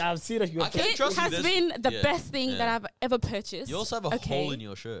 honest, I've seen it. I can't trust you. has There's- been the yeah, best thing yeah. that I've ever purchased. You also have a hole in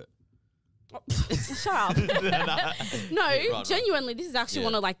your shirt. Shut up. No, Right. genuinely, this is actually Yeah.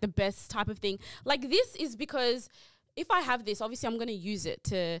 one of like the best type of thing. Like this is because if I have this, obviously I'm gonna use it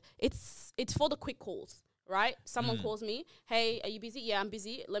to. It's for the quick calls, right? Someone calls me, hey, are you busy? Yeah, I'm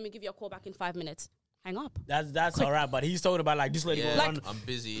busy. Let me give you a call back in 5 minutes. Hang up. That's all right, but he's talking about like this lady. Yeah, going, I'm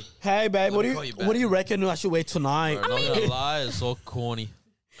busy. hey babe, Let me call you back. what do you reckon I should wear tonight? Bro, not gonna lie, it's so corny.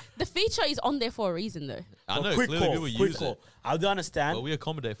 The feature is on there for a reason, though. I know. quick Clearly, call, people quick use call. it. I do understand. But we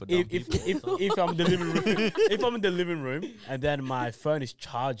accommodate for dumb if people. if I'm in the living room, if I'm in the living room and then my phone is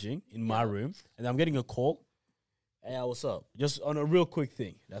charging in my room and I'm getting a call, hey, what's up? Just on a real quick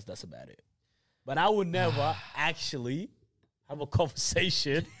thing. That's about it. But I would never actually have a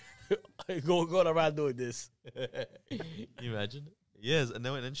conversation going around doing this. Can you imagine? Yes, and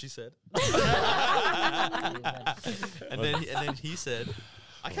then she said, and then he said,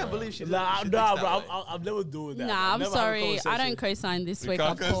 I can't believe she. Nah, she thinks bro, that way. I'm never doing that. Nah, I'm Never have a sorry. I conversation. don't co-sign this You wake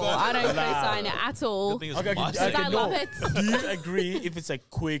can't up call. co-sign I don't Nah. co-sign it at all. Good thing it's Okay, my okay, side. I love no. it. Do you agree if it's a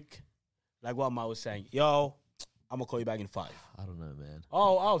quick, like what Ma was saying? Yo, I'm gonna call you back in 5. I don't know, man.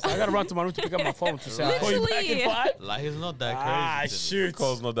 Oh, so I gotta run to my room to pick up my phone to say I'll call you back in Literally. 5. Like it's not that Ah, crazy. to me. shoot.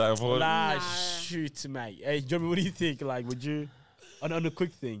 Call's not that important. Nah, Nah. shoot, mate. Hey, Johnny, what do you think? Like, would you on the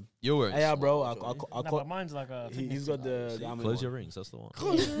quick thing? You're wearing. Hey, yeah, small, bro, Johnny. I'll Nah, call. but mine's like a. He's got the. See, I mean, close your rings. That's the one.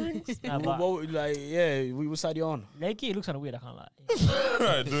 Nah, What, but what, like, yeah, what side you on? Lakey, it looks kind of weird. I can't lie.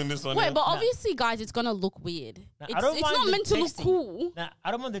 Right, doing this one. Wait, here. but obviously, guys, it's gonna look weird. Nah, It's, I don't it's mind not the meant to look texting. cool. Nah,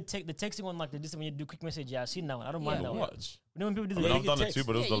 I don't mind the texting one like this when you do quick message. Yeah, I've seen that one. I don't mind Yeah, that one. watch. You know when people do I the mean, Yeah, I've you done can it too, text.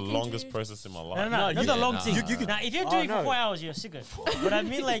 but it was Yeah, the you can longest do- process in my No, life. no, No, not you the can- long nah. thing. You can- Now, if you're Oh, doing it no. for 4 hours, you're sicker. But I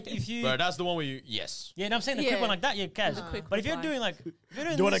mean, like, if you. Bro, that's the one where you. Yes. Yeah, and I'm saying the Yeah. quick one like that, you're cash. The quick But if you're reply. doing like. If you're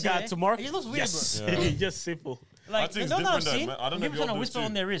doing Do you want a this, guy yeah, tomorrow? It just looks weird, Yes, bro. Yeah. just simple. Like, I think it's no, different I've though, seen. man. I don't know if People y'all trying to do whisper too.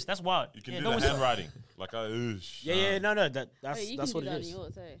 on their wrist. That's wild. You can Yeah, do don't the whisper. handwriting. Like, Yeah, no, that's Hey, you that's can what do it that is. on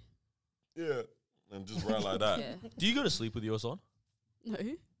yours, eh? Yeah. And just write like that. Yeah. Do you go to sleep with yours on? No.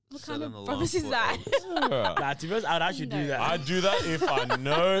 What Set kind an of alarm promise is for that? Yeah. Nah, to be honest, I'd actually do No. that. I do that if I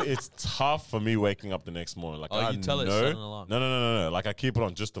know it's tough for me waking up the next morning. Like Oh, I you tell it, know. set an alarm. No. Like I keep it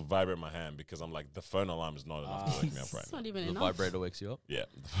on just to vibrate my hand because I'm like the phone alarm is not enough to wake me up right It's now. not even The enough. vibrator wakes you up. Yeah.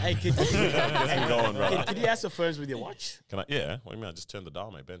 Hey, could Keep going, brother. you ask the phones with your watch? Can I? Yeah. What do you mean? I just turn the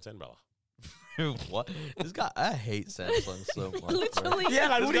dial, mate. Ben 10, brother. What? This guy, I hate Samsung so much. Bro. Literally. Yeah,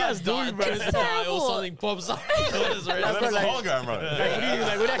 like what are you guys doing, bro? It's terrible. Something pops up. That's a hologram, bro.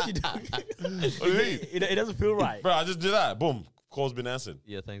 Like what are you actually doing? What do you mean? It doesn't feel right. Bro, I just did that. Boom. Call's been answered.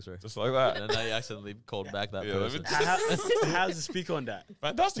 Yeah, thanks, bro. Just like that. And then I accidentally called back that Yeah, person. How's the speak on that?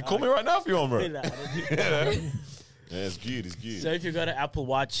 Fantastic. Call me right now if you want, bro. Yeah, it's good. It's good. so if you got an Apple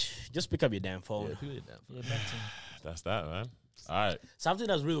Watch, just pick up your damn Yeah, phone. people did that. Yeah, back to That's that, man. All right. Something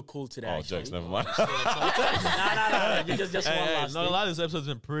that's really cool today. Oh, actually. jokes. Never mind. No. You just one Hey, last not a thing. lot. This episode's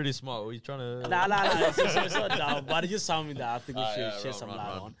been pretty smart. What are you trying to? Nah. It's not dumb, but it's just something that I think we should shed some run.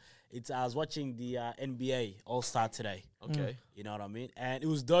 light on. I was watching the NBA All Star today. Okay. You know what I mean? And it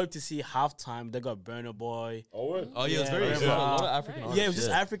was dope to see halftime. They got Burna Boy. Oh, Yeah, it's very Yeah. a lot of African artists. Yeah, it was just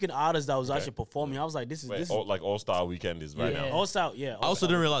African artists that was actually performing. I was like, this is Wait, this like All-Star Weekend is right Yeah. now. All Star. Yeah, I also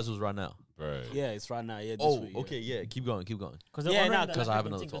didn't realize it was right now. Bro. Yeah, it's right now. Yeah. This Oh, week, yeah. okay, yeah. Keep going. because Yeah, they're nah, honoring the 'cause I have African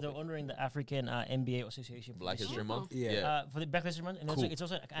another thing, 'cause they're topic. honoring the African NBA Association. for Black this History year. Month. Yeah. For the Black History Month, and Cool. it's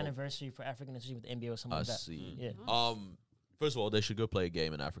also like an anniversary for African Association with the NBA or something I like that. see. Yeah. First of all, they should go play a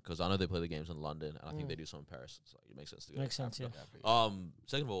game in Africa because I know they play the games in London, and I think they do some in Paris. So it makes sense to go. Makes to sense, Africa.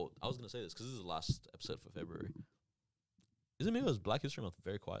 Second of all, I was gonna say this because this is the last episode for February. Isn't maybe it was Black History Month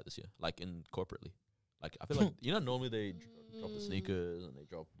very quiet this year, like in corporately? Like I feel like normally they drop the sneakers and they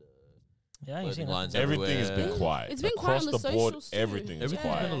drop the Yeah, you clothing seen lines. that. Everything has been everywhere. quiet. It's been Across quiet on the the board, socials too. everything is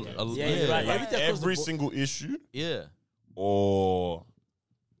Everything's quiet. been a Yeah, you're right. Like Everything across the every board. single issue, Yeah, or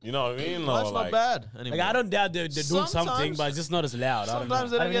you know what I mean? that's Or not like, bad anymore. Like I don't doubt they're doing something, Sometimes- but it's just not as loud. I don't know.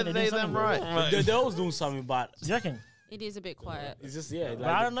 Sometimes they don't I get mean, they they do them something, right. They're always doing something, but Do you reckon? It is a bit quiet. it's just like,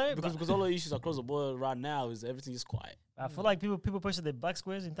 I don't know, because all the issues across the board right now is everything is quiet. I feel like people posted their black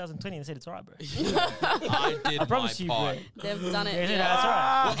squares in 2020 and they said it's alright, bro. I did I promise my you, part. bro. They've done They it. said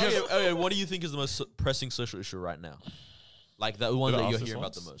Yeah. that's alright. Okay, what do you think is the most pressing social issue right now? Like the one Did I that ask you're this hearing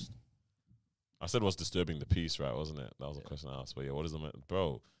about the once? most. I said what's disturbing the peace, right? Wasn't it? That was a question I asked. But yeah, what is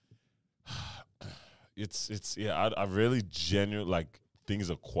bro? It's I really genuinely like things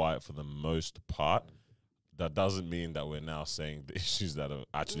are quiet for the most part. That doesn't mean that we're now saying the issues that have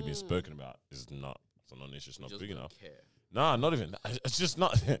actually been spoken about is not it's a non-issue, it's not big enough. Nah, not even. It's just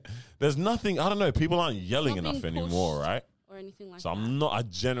not. There's nothing. I don't know. People aren't yelling Not being enough anymore, pushed. right? Or anything like So that. I'm not. I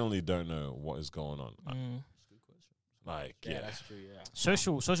genuinely don't know what is going on. Like, yeah, That's true. Yeah.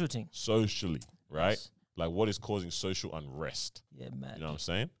 Social thing. socially, right? Yes. Like, what is causing social unrest? Yeah, man. You know what I'm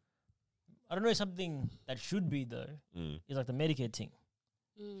saying? I don't know, something that should be though is like the Medicaid thing.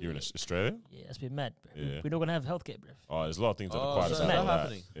 Here in Australia, Yeah, that's been mad, bro. Yeah. We're not gonna have healthcare, bro. oh, there's a lot of things that Oh, are quiet so about that's that.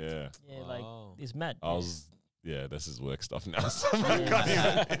 happening. Yeah, Yeah, like Oh. it's mad. I was. Yeah, this is work stuff now. So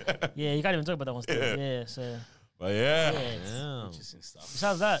Yeah, you can't even talk about that one still. Yeah. Yeah, so but yeah. Yeah. Interesting stuff.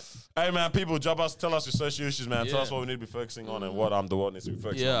 besides that, Hey man, people, tell us your social issues, man. Tell Yeah. us what we need to be focusing on and what the world needs to be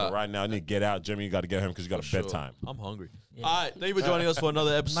focusing on. Yeah. But right now, I need to get out. Jimmy, you got to get home because you got For a sure. bedtime. I'm hungry. yeah. All right, thank you for joining us for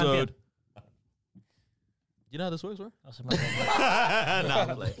another episode. You know how this works, bro? Also, my bad. Nah,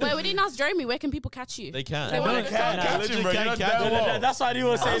 I'm playing. Wait, we didn't ask Jeremy. Where can people catch you? They can. They No, wanna they catch can't. you. Catch him, bro. You know damn well. That's why I didn't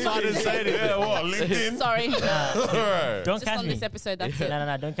want to say That's why I didn't say anything. it. Yeah, what? LinkedIn? Sorry. Alright. Don't Just catch on me. this episode, that's it.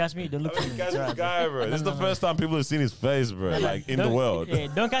 No, don't catch me. Don't look for me. Catch It's this alright, bro. guy, bro. This is the first time people have seen his face, bro. Like in the Don't- world. Yeah,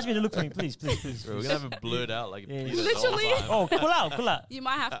 don't catch me. Don't look for me, please. Bro, we're gonna have it blurred out like Yeah. Peter the Literally. whole time. Oh, cool out. You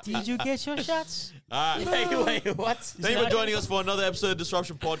might have to. Did you get your shots? Alright. Wait, what? Thank you for joining us for another episode of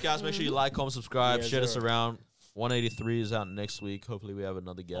Disruption Podcast. Make sure you like, comment, subscribe, Yes, share us sir. around. 183 is out next week. Hopefully, we have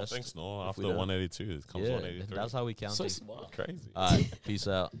another Oh, guest. thanks, Noor. If After we don't- 182, it comes Yeah, 183. that's how we count. So it. smart. Crazy. All right, peace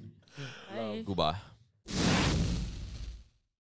out. Bye. Goodbye.